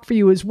fantasy talk for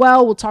you as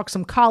well. We'll talk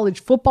some college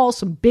football,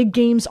 some big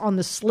games on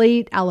the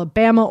slate,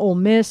 Alabama, Ole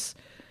Miss,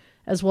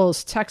 as well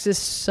as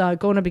Texas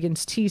going up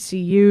against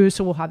TCU.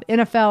 So we'll have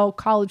NFL,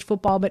 college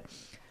football, but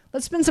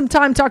let's spend some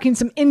time talking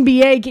some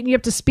NBA, getting you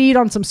up to speed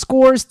on some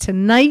scores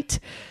tonight.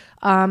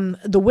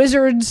 The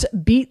Wizards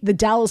beat the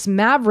Dallas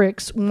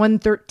Mavericks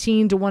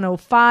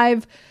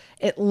 113-105.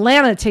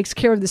 Atlanta takes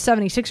care of the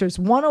 76ers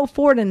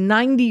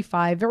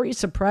 104-95. Very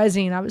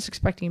surprising. I was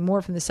expecting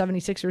more from the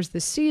 76ers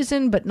this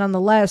season, but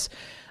nonetheless,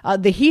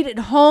 the Heat at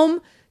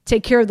home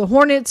take care of the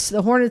Hornets.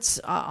 The Hornets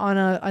on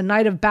a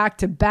night of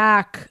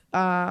back-to-back,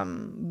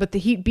 but the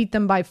Heat beat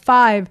them by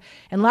 5.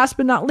 And last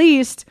but not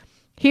least,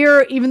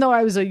 here, even though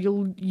I was a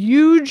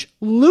huge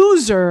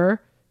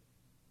loser,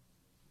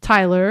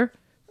 Tyler,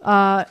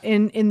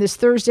 in this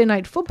Thursday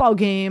night football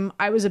game,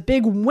 I was a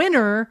big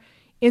winner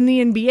in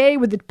the NBA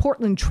with the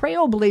Portland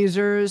Trail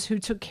Blazers, who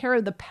took care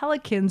of the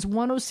Pelicans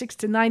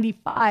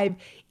 106-95,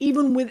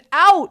 even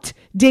without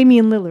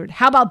Damian Lillard.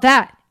 How about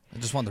that? I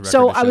just want the record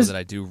to show that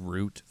I do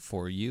root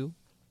for you,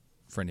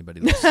 for anybody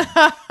listening.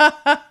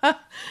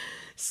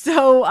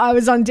 So I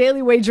was on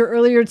Daily Wager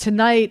earlier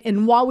tonight,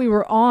 and while we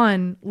were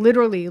on,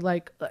 literally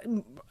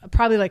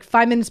probably like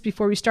 5 minutes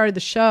before we started the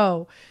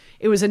show,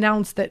 it was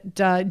announced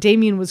that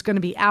Damian was going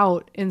to be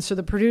out. And so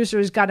the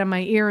producers got in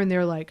my ear and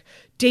they're like,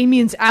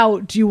 Damian's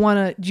out. Do you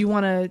want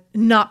to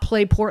not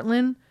play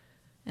Portland?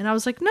 And I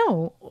was like,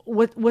 no,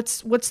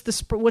 what's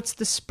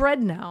the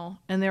spread now?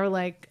 And they were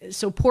like,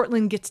 so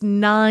Portland gets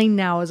 9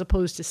 now as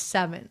opposed to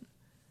 7.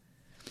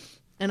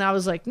 And I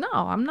was like, no,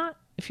 I'm not.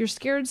 If you're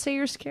scared, say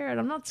you're scared.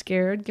 I'm not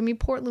scared. Give me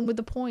Portland with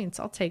the points.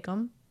 I'll take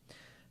them.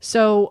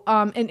 So,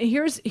 and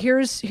here's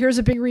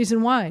a big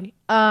reason why.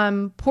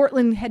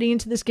 Portland heading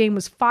into this game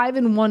was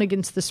 5-1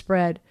 against the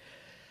spread,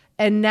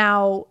 and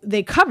now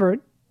they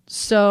covered.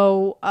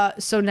 So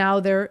now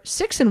they're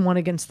 6-1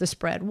 against the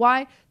spread.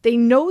 Why? They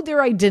know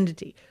their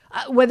identity.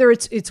 Whether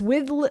it's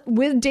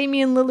with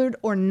Damian Lillard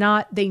or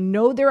not, they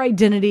know their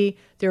identity.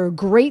 They're a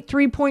great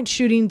 3-point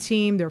shooting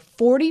team. They're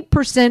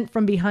 40%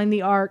 from behind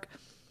the arc.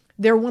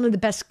 They're one of the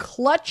best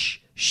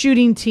clutch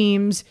shooting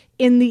teams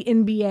in the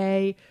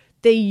NBA.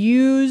 They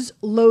use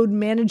load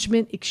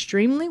management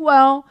extremely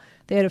well.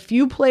 They had a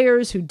few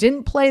players who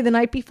didn't play the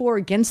night before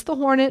against the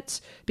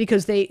Hornets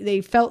because they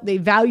felt they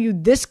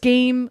valued this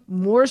game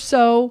more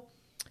so.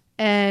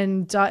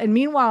 And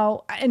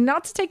meanwhile, and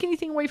not to take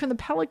anything away from the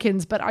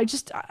Pelicans, but I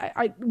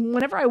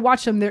whenever I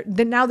watch them, they're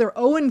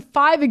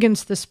 0-5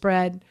 against the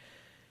spread.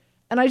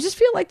 And I just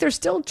feel like they're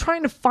still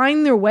trying to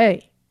find their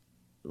way.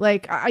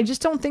 Like, I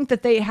just don't think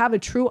that they have a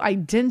true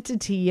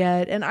identity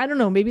yet. And I don't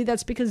know, maybe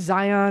that's because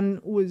Zion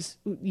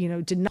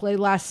did not play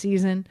last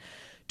season.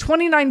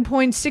 29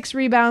 points, 6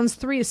 rebounds,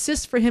 3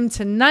 assists for him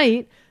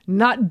tonight.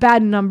 Not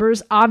bad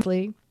numbers,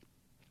 obviously.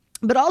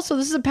 But also,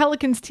 this is a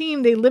Pelicans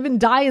team. They live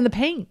and die in the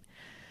paint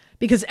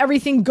because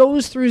everything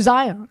goes through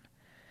Zion.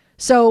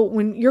 So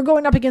when you're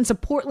going up against a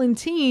Portland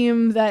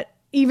team that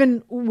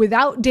even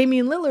without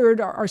Damian Lillard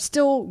are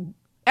still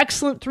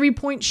excellent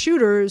 3-point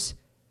shooters,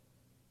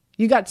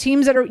 you got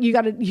teams you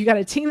got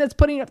a team that's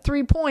putting up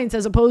 3 points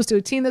as opposed to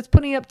a team that's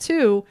putting up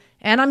 2,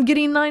 and I'm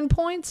getting 9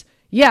 points.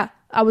 Yeah,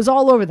 I was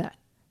all over that.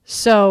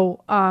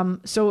 So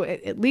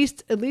at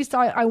least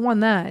I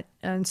won that.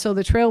 And so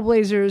the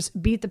Trailblazers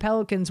beat the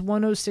Pelicans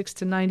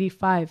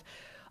 106-95.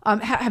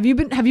 Have you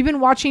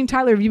been watching,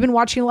 Tyler? Have you been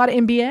watching a lot of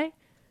NBA?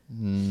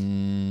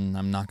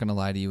 I'm not going to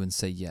lie to you and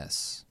say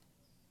yes.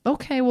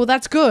 Okay, well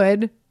that's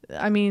good.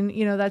 I mean,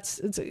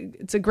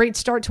 it's a great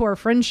start to our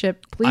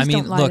friendship. Please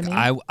don't lie to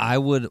me. I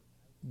would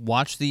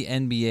watch the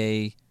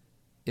NBA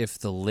if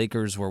the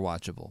Lakers were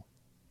watchable.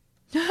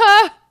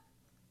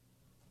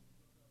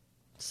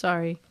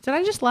 Sorry. Did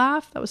I just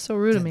laugh? That was so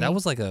rude of me. That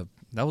was rude.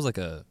 Like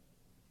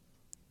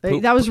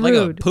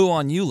a poo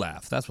on you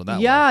laugh. That's what that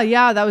was.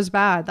 Yeah, that was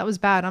bad.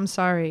 I'm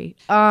sorry.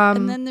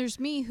 And then there's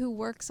me who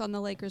works on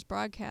the Lakers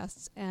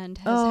broadcasts and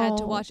has had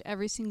to watch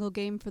every single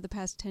game for the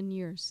past 10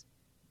 years.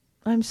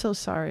 I'm so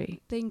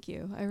sorry. Thank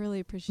you. I really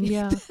appreciate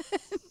it.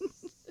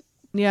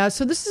 Yeah.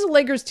 So this is a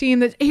Lakers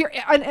team that here,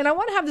 and I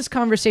want to have this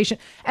conversation.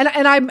 And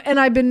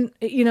I've been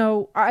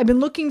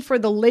looking for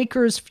the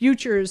Lakers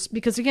futures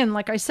because again,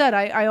 like I said,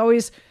 I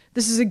always,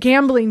 this is a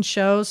gambling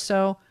show.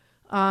 So,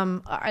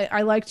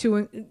 I like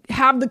to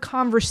have the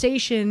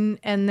conversation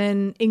and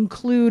then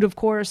include, of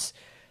course,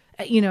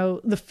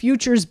 the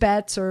futures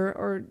bets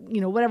or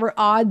whatever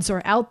odds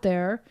are out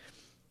there.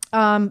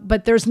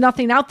 But there's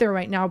nothing out there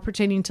right now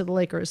pertaining to the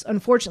Lakers,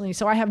 unfortunately.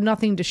 So I have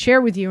nothing to share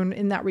with you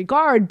in that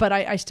regard, but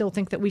I still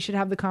think that we should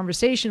have the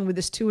conversation with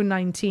this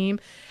 2-9 team.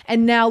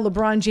 And now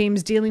LeBron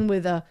James dealing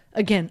with a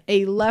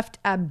left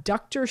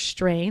abductor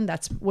strain.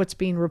 That's what's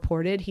being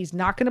reported. He's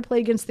not going to play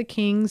against the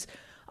Kings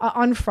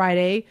on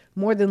Friday.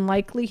 More than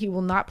likely, he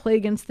will not play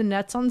against the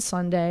Nets on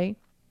Sunday.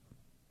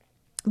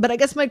 But I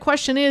guess my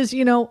question is,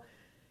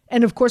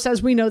 and of course,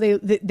 as we know,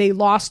 they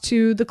lost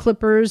to the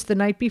Clippers the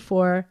night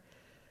before.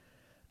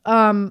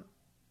 I'm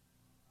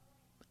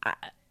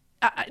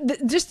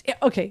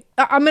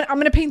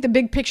gonna paint the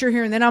big picture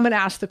here, and then I'm gonna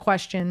ask the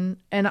question.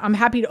 And I'm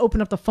happy to open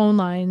up the phone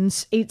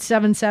lines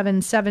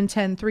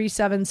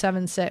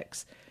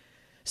 877-710-3776.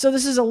 So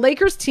this is a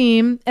Lakers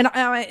team, and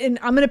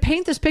I'm gonna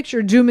paint this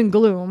picture doom and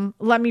gloom.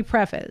 Let me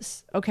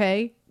preface,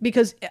 okay,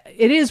 because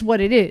it is what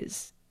it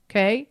is.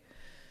 Okay,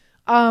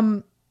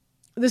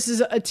 this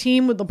is a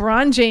team with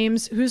LeBron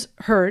James who's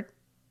hurt.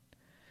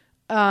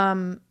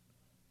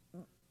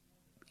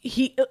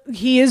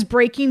 He is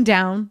breaking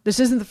down. This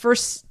isn't the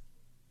first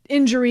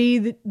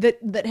injury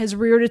that has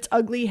reared its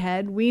ugly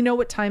head. We know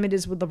what time it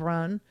is with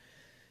LeBron.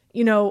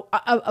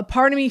 A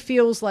part of me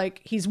feels like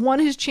he's won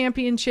his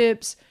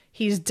championships.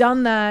 He's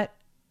done that.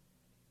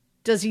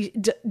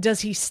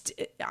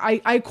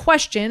 I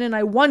question and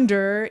I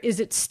wonder, is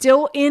it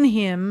still in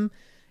him,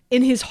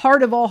 in his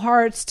heart of all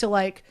hearts,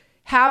 to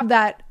have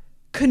that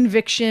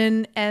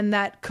conviction and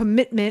that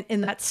commitment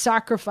and that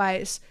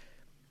sacrifice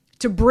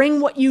to bring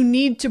what you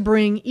need to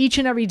bring each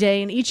and every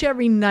day and each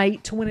every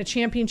night to win a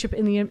championship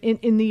in the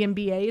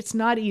NBA? It's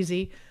not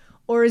easy.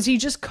 Or is he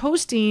just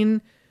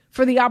coasting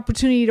for the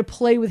opportunity to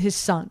play with his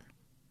son?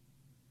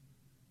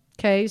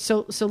 Okay,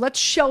 so let's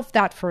shelf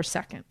that for a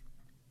second.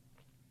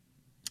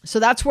 So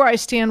that's where I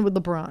stand with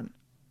LeBron.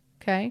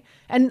 Okay.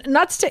 And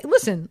not to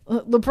listen,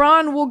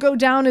 LeBron will go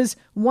down as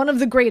one of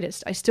the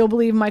greatest. I still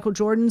believe Michael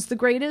Jordan's the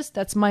greatest.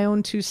 That's my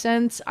own 2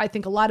 cents. I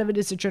think a lot of it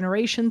is a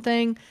generation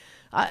thing.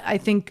 I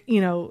think,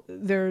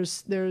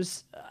 there's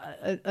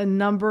a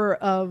number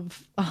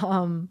of,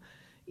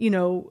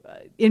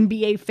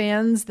 NBA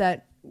fans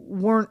that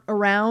weren't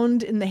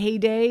around in the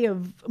heyday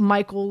of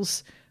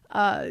Michael's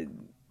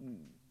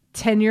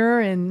tenure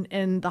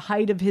and the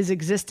height of his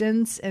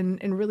existence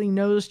and really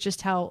knows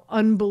just how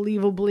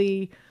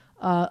unbelievably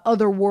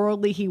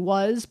otherworldly he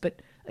was.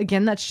 But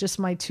again, that's just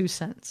my 2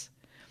 cents.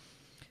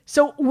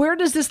 So where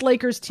does this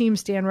Lakers team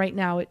stand right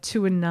now at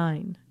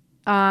 2-9?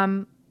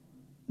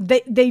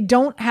 They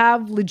don't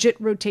have legit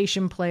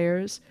rotation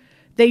players.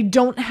 They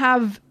don't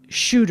have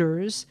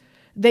shooters.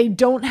 They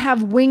don't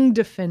have wing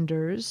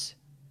defenders.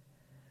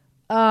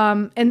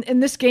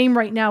 And this game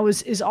right now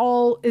is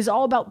all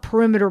about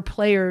perimeter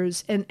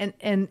players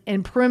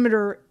and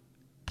perimeter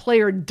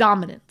player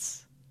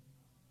dominance.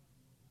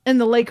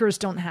 And the Lakers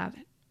don't have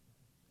it.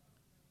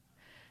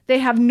 They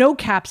have no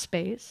cap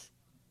space.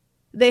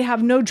 They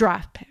have no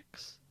draft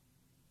picks.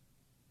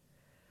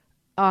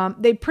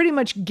 They pretty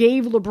much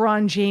gave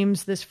LeBron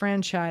James this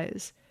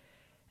franchise,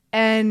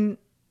 and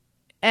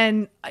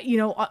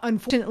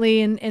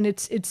unfortunately, and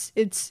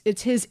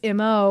it's his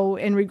MO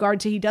in regard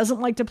to he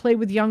doesn't like to play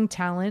with young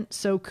talent.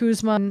 So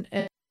Kuzma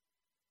and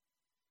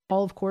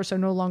all, of course, are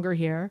no longer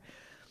here.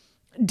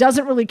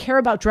 Doesn't really care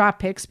about draft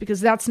picks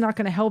because that's not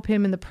going to help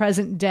him in the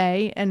present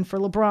day. And for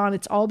LeBron,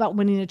 it's all about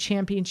winning a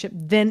championship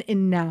then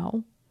and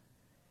now.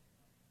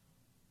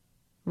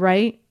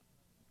 Right?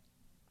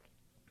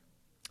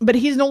 But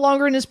he's no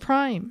longer in his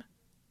prime.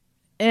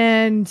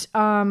 And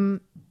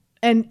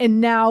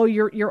now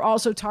you're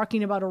also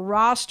talking about a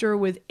roster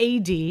with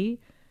AD,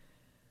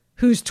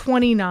 who's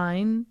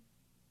 29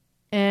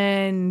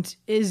 and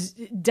is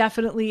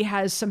definitely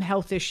has some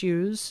health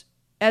issues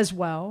as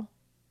well.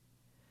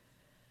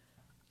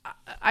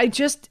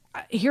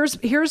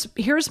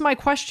 Here's my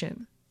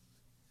question,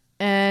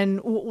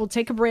 and we'll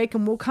take a break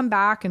and we'll come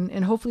back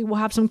and hopefully we'll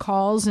have some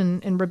calls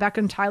and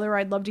Rebecca and Tyler,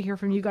 I'd love to hear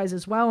from you guys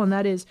as well. And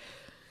that is,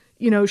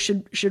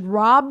 should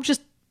Rob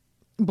just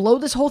blow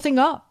this whole thing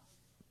up?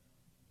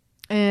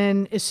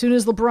 And as soon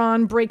as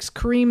LeBron breaks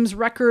Kareem's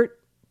record,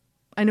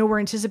 I know we're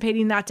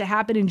anticipating that to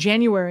happen in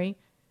January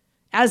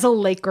as a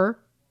Laker.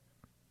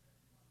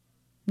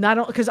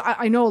 Not because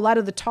I know a lot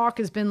of the talk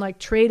has been like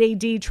trade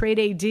AD.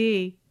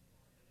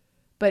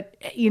 But,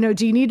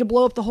 do you need to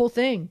blow up the whole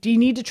thing? Do you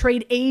need to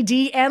trade AD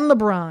and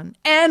LeBron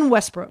and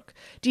Westbrook?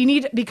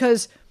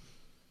 Because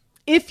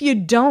if you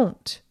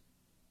don't,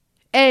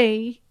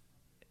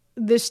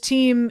 this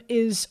team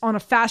is on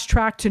a fast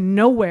track to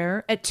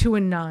nowhere at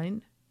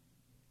 2-9.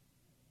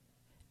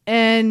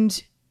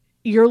 And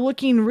you're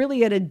looking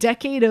really at a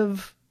decade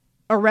of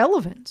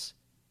irrelevance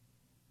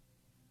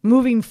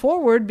moving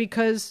forward,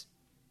 because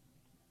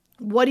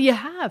what do you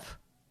have?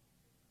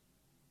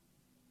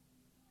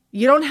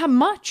 You don't have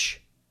much.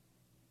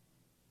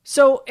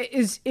 So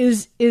is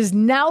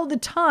now the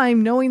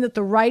time, knowing that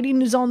the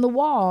writing is on the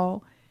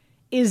wall,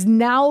 is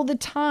now the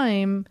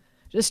time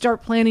to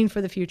start planning for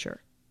the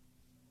future?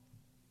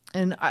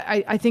 And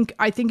I think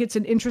it's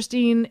an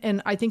interesting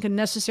and I think a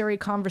necessary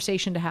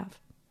conversation to have.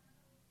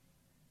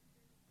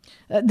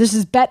 This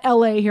is Bet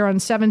LA here on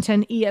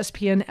 710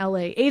 ESPN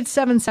LA,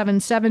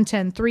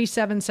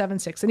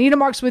 877-710-3776. Anita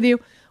Marks with you.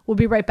 We'll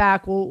be right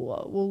back.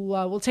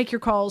 We'll take your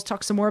calls,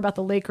 talk some more about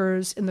the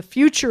Lakers and the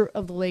future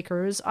of the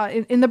Lakers.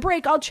 In the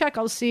break,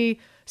 I'll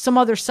see some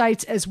other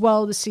sites as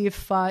well to see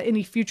if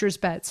any futures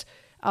bets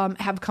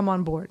have come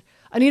on board.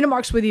 Anita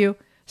Marks with you,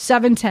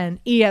 710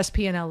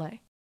 ESPN LA.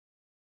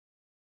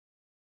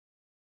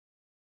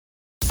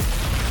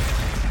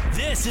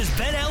 This is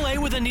Bet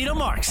LA with Anita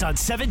Marks on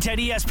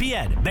 710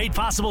 ESPN. Made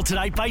possible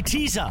tonight by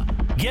Teza.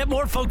 Get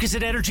more focus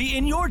and energy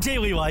in your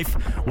daily life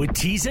with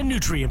Teza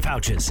nutrient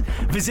pouches.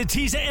 Visit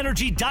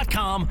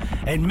TezaEnergy.com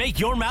and make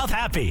your mouth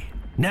happy.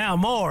 Now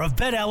more of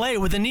Bet LA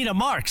with Anita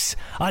Marks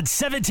on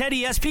 710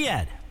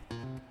 ESPN.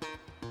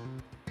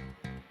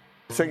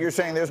 So you're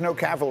saying there's no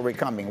cavalry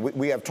coming.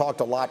 We have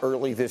talked a lot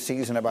early this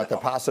season about the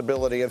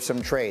possibility of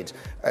some trades.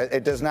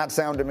 It does not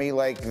sound to me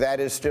like that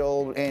is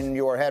still in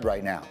your head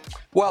right now.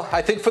 Well,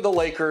 I think for the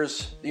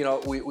Lakers,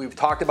 we've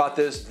talked about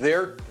this.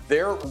 They're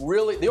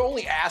really the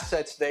only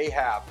assets they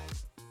have.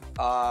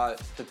 The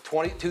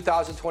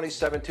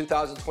 2027,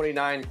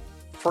 2029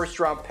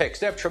 first-round picks.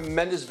 They have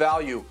tremendous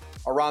value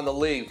around the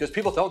league because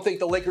people don't think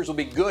the Lakers will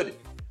be good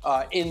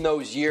in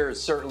those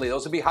years. Certainly,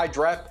 those will be high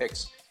draft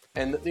picks.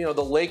 And,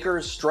 the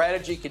Lakers'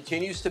 strategy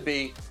continues to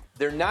be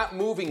they're not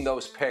moving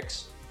those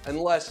picks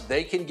unless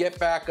they can get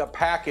back a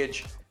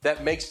package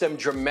that makes them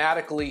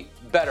dramatically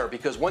better.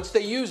 Because once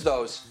they use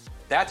those,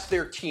 that's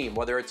their team.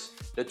 Whether it's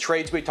the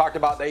trades they talked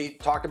about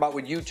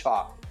with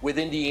Utah, with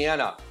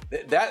Indiana,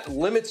 that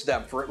limits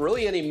them for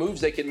really any moves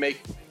they can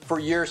make for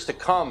years to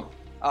come.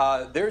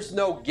 There's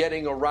no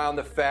getting around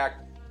the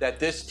fact that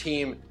this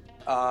team,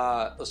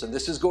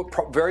 this is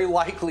very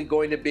likely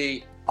going to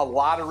be a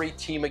lottery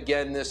team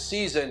again this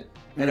season.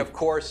 And of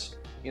course,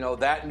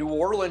 that New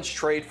Orleans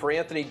trade for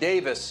Anthony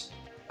Davis,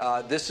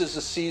 this is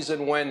a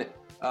season when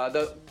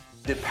the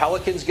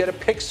Pelicans get a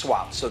pick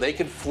swap, so they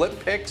can flip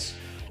picks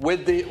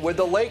with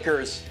the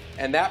Lakers,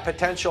 and that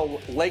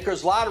potential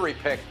Lakers lottery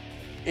pick,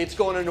 it's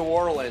going to New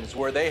Orleans,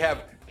 where they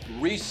have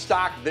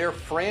restocked their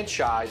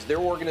franchise, their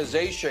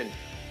organization,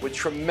 with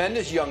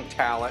tremendous young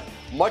talent,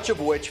 much of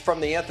which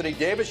from the Anthony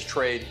Davis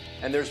trade,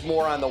 and there's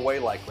more on the way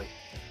likely.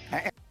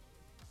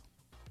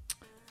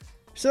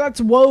 So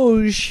that's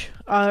Woj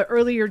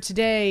earlier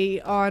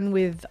today on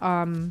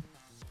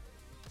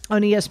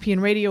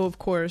ESPN Radio, of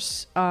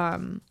course,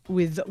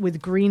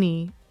 with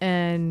Greeny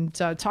and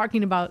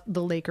talking about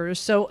the Lakers.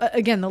 So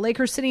again, the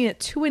Lakers sitting at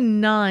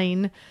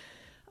 2-9.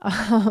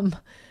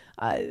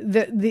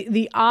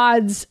 The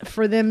odds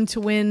for them to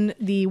win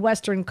the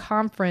Western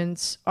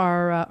Conference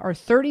are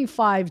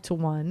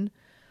 35-1.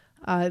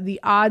 The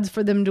odds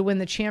for them to win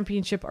the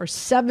championship are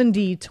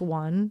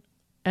 70-1,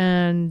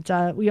 and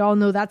we all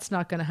know that's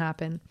not going to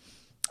happen.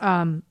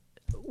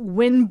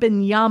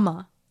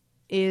 Wembanyama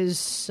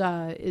is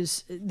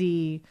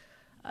the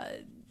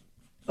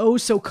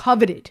so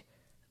coveted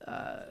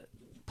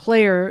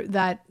player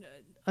that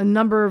a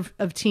number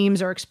of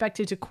teams are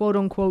expected to quote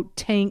unquote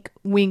tank,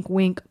 wink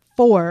wink,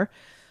 for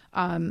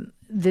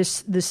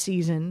this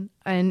season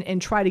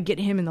and try to get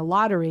him in the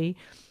lottery.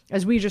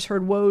 As we just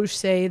heard Woj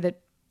say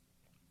that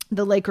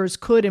the Lakers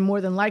could and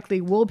more than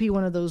likely will be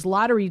one of those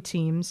lottery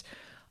teams.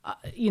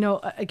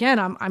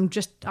 Again,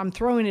 I'm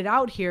throwing it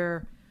out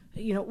here.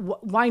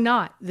 Why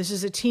not? This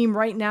is a team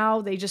right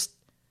now. They just,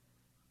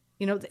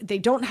 they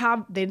don't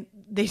have they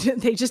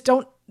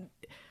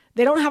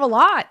don't have a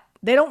lot.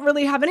 They don't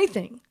really have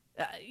anything.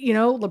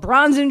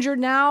 LeBron's injured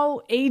now.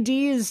 AD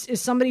is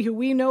somebody who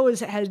we know has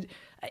had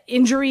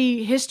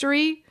injury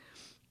history.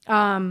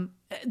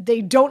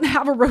 They don't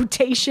have a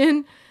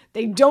rotation.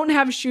 They don't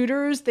have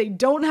shooters. They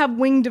don't have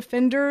wing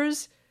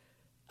defenders.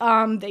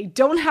 They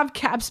don't have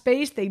cap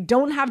space. They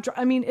don't have.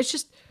 It's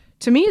just,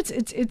 to me,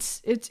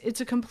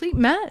 it's a complete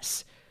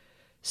mess.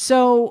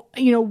 So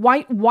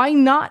why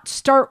not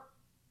start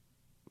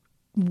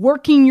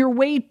working your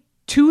way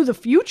to the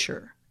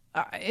future?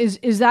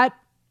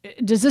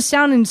 Does this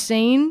sound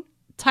insane?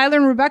 Tyler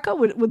and Rebecca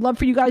would love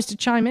for you guys to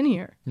chime in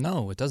here.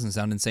 No, it doesn't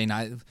sound insane.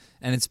 And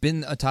it's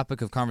been a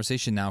topic of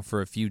conversation now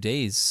for a few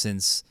days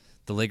since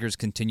the Lakers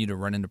continue to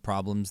run into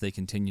problems. They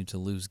continue to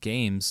lose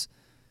games.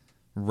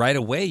 Right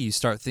away, you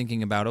start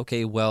thinking about,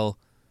 okay, well,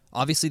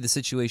 obviously the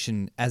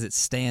situation as it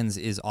stands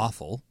is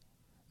awful,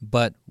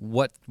 but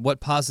what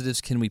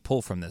positives can we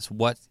pull from this?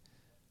 What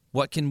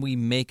can we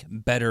make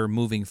better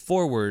moving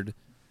forward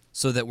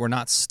so that we're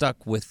not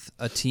stuck with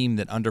a team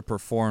that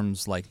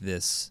underperforms like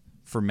this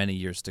for many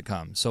years to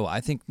come? So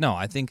I think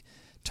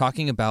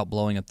talking about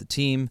blowing up the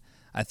team,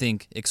 I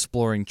think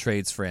exploring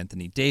trades for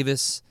Anthony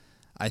Davis,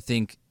 I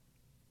think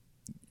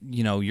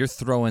you're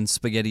throwing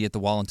spaghetti at the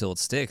wall until it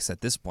sticks at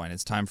this point.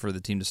 It's time for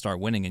the team to start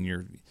winning, and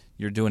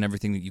you're doing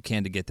everything that you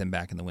can to get them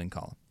back in the win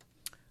column.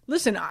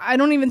 Listen, I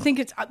don't even think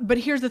it's, but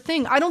here's the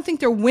thing. I don't think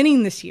they're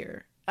winning this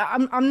year.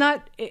 I'm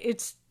not,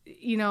 it's,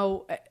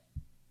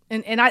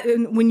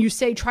 and when you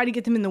say try to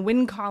get them in the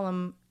win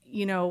column,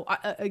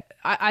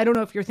 I don't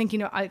know if you're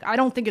thinking, I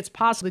don't think it's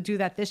possible to do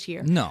that this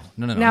year. No,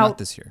 not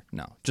this year.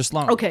 No, just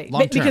long term,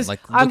 like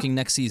looking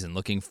next season,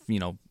 looking,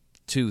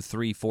 2,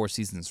 3, 4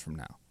 seasons from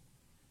now.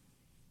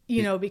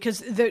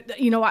 Because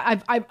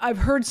I've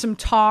heard some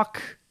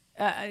talk,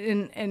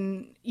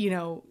 and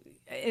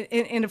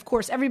of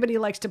course everybody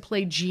likes to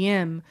play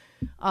GM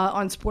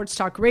on Sports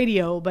Talk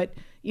Radio, but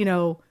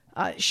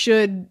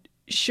should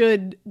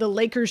the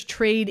Lakers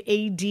trade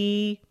AD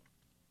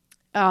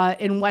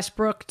and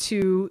Westbrook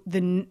to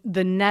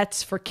the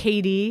Nets for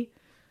KD?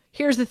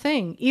 Here's the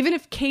thing: even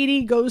if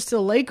KD goes to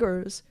the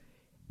Lakers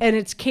and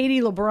it's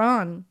KD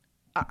LeBron,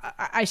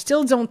 I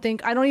still don't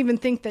think. I don't even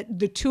think that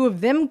the two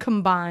of them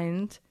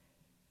combined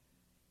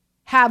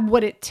have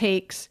what it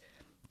takes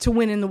to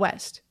win in the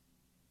West.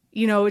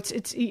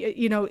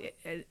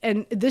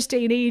 And this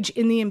day and age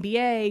in the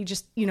NBA,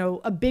 just,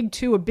 a big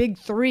 2, a big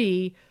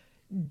 3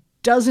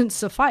 doesn't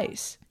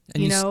suffice.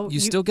 And you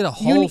still get a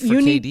haul for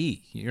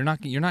KD. You're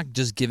not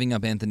just giving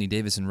up Anthony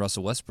Davis and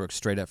Russell Westbrook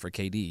straight up for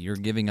KD. You're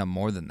giving up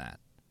more than that.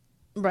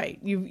 Right.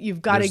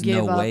 You've got to give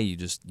up. There's no way you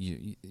just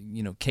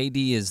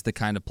KD is the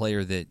kind of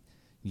player that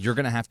you're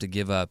going to have to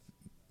give up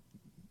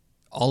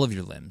all of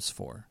your limbs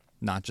for,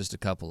 not just a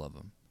couple of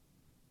them.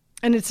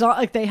 And it's not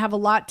like they have a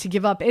lot to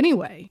give up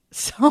anyway.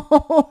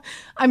 So,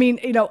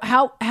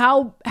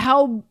 how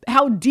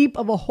deep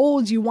of a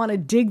hole do you want to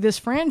dig this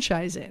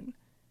franchise in?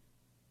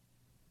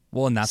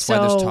 Well, and that's why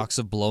there's talks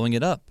of blowing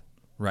it up,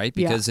 right?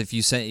 Because if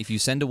you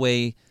send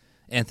away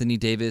Anthony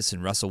Davis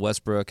and Russell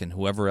Westbrook and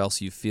whoever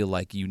else you feel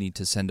like you need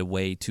to send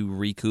away to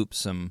recoup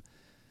some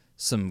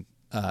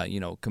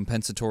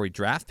compensatory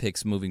draft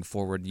picks moving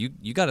forward,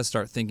 you got to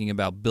start thinking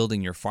about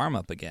building your farm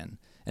up again.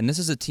 And this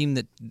is an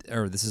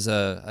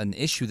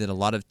issue that a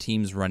lot of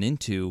teams run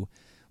into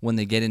when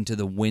they get into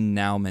the win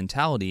now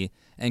mentality.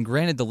 And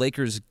granted, the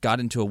Lakers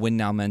got into a win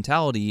now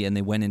mentality and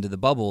they went into the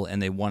bubble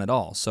and they won it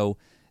all. So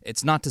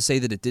it's not to say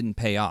that it didn't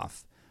pay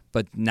off.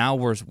 But now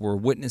we're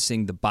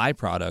witnessing the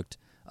byproduct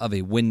of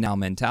a win now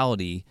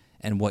mentality,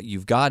 and what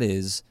you've got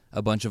is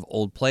a bunch of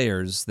old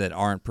players that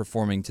aren't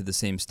performing to the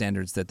same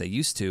standards that they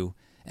used to,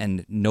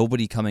 and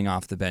nobody coming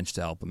off the bench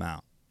to help them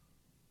out.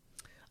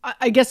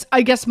 I guess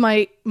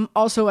my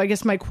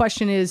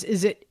question is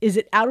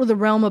it out of the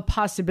realm of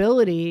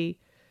possibility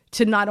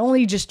to not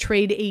only just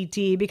trade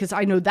AD, because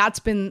I know that's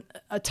been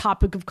a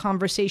topic of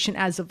conversation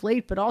as of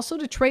late, but also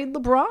to trade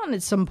LeBron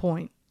at some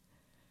point?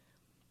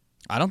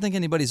 I don't think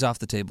anybody's off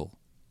the table.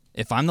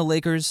 If I'm the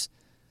Lakers,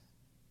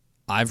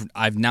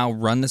 I've now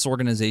run this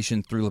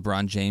organization through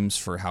LeBron James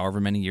for however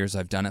many years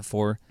I've done it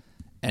for,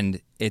 and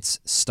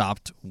it's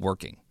stopped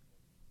working.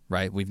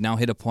 Right? We've now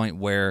hit a point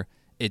where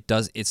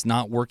it's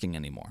not working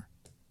anymore.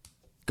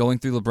 Going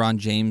through LeBron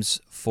James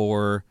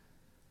for,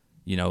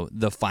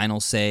 the final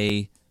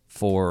say,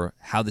 for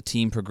how the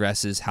team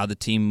progresses, how the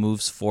team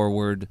moves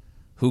forward,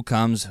 who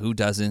comes, who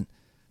doesn't.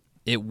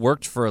 It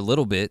worked for a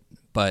little bit,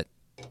 but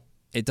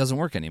it doesn't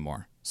work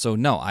anymore. So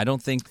no, I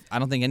don't think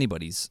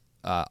anybody's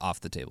off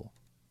the table.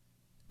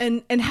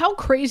 And how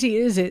crazy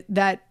is it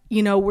that,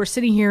 we're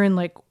sitting here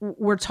and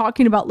we're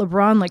talking about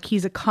LeBron like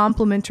he's a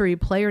complimentary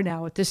player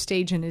now at this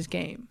stage in his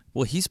game?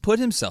 Well, he's put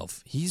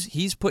himself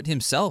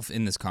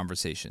in this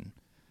conversation.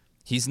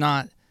 He's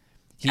not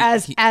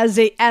as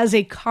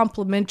a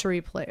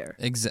complimentary player.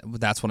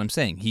 That's what I'm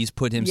saying. He's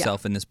put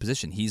himself in this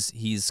position.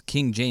 He's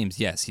King James.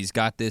 Yes, he's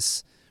got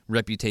this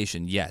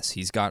reputation. Yes,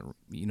 he's got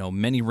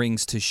many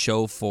rings to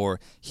show for.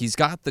 He's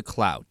got the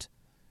clout.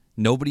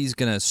 Nobody's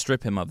gonna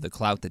strip him of the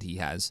clout that he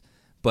has.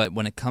 But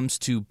when it comes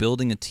to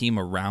building a team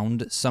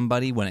around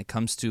somebody, when it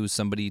comes to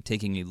somebody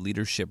taking a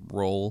leadership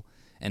role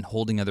and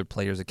holding other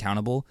players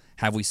accountable,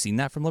 have we seen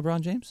that from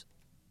LeBron James?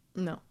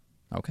 No.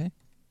 Okay.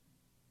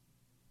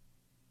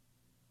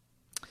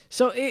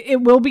 So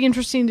it will be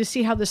interesting to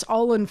see how this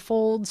all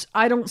unfolds.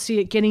 I don't see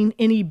it getting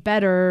any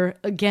better.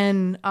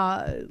 Again,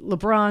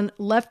 LeBron,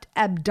 left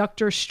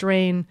abductor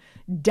strain,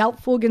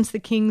 doubtful against the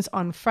Kings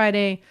on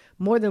Friday,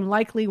 more than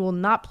likely will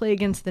not play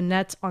against the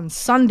Nets on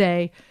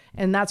Sunday,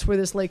 and that's where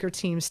this Laker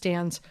team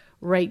stands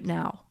right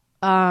now.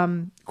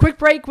 Quick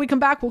break. We come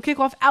back. We'll kick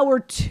off hour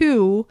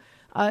 2.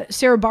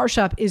 Sarah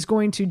Barshop is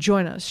going to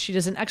join us. She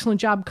does an excellent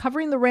job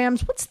covering the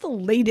Rams. What's the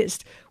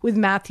latest with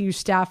Matthew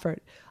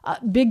Stafford?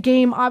 Big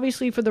game,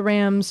 obviously, for the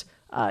Rams,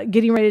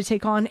 getting ready to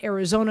take on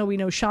Arizona. We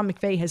know Sean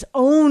McVay has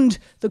owned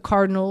the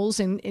Cardinals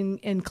in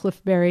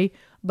Kingsbury,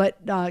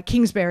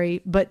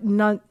 but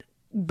none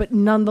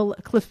the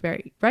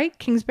Cliffbury, right?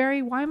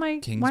 Kingsbury. Why am I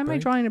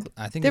drawing a?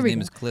 I think his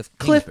name is Cliff.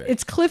 Kingsbury.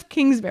 It's Cliff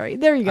Kingsbury.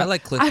 There you go. I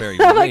like Cliffbury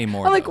way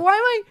more. I'm like, why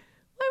am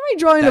I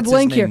drawing a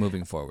blank here?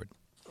 Moving forward.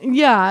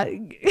 Yeah,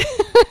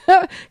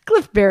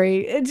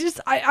 Cliffbury. It's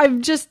just I've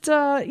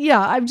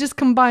just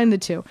combined the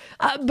two.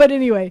 But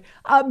anyway,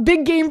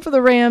 big game for the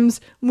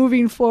Rams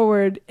moving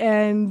forward,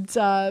 and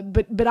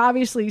but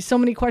obviously so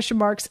many question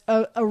marks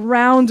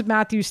around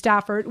Matthew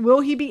Stafford.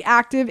 Will he be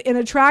active and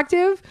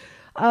attractive?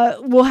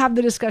 We'll have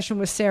the discussion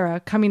with Sarah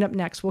coming up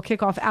next. We'll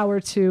kick off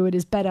hour 2. It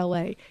is Bet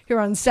LA here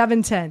on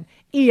 710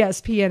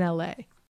 ESPN LA.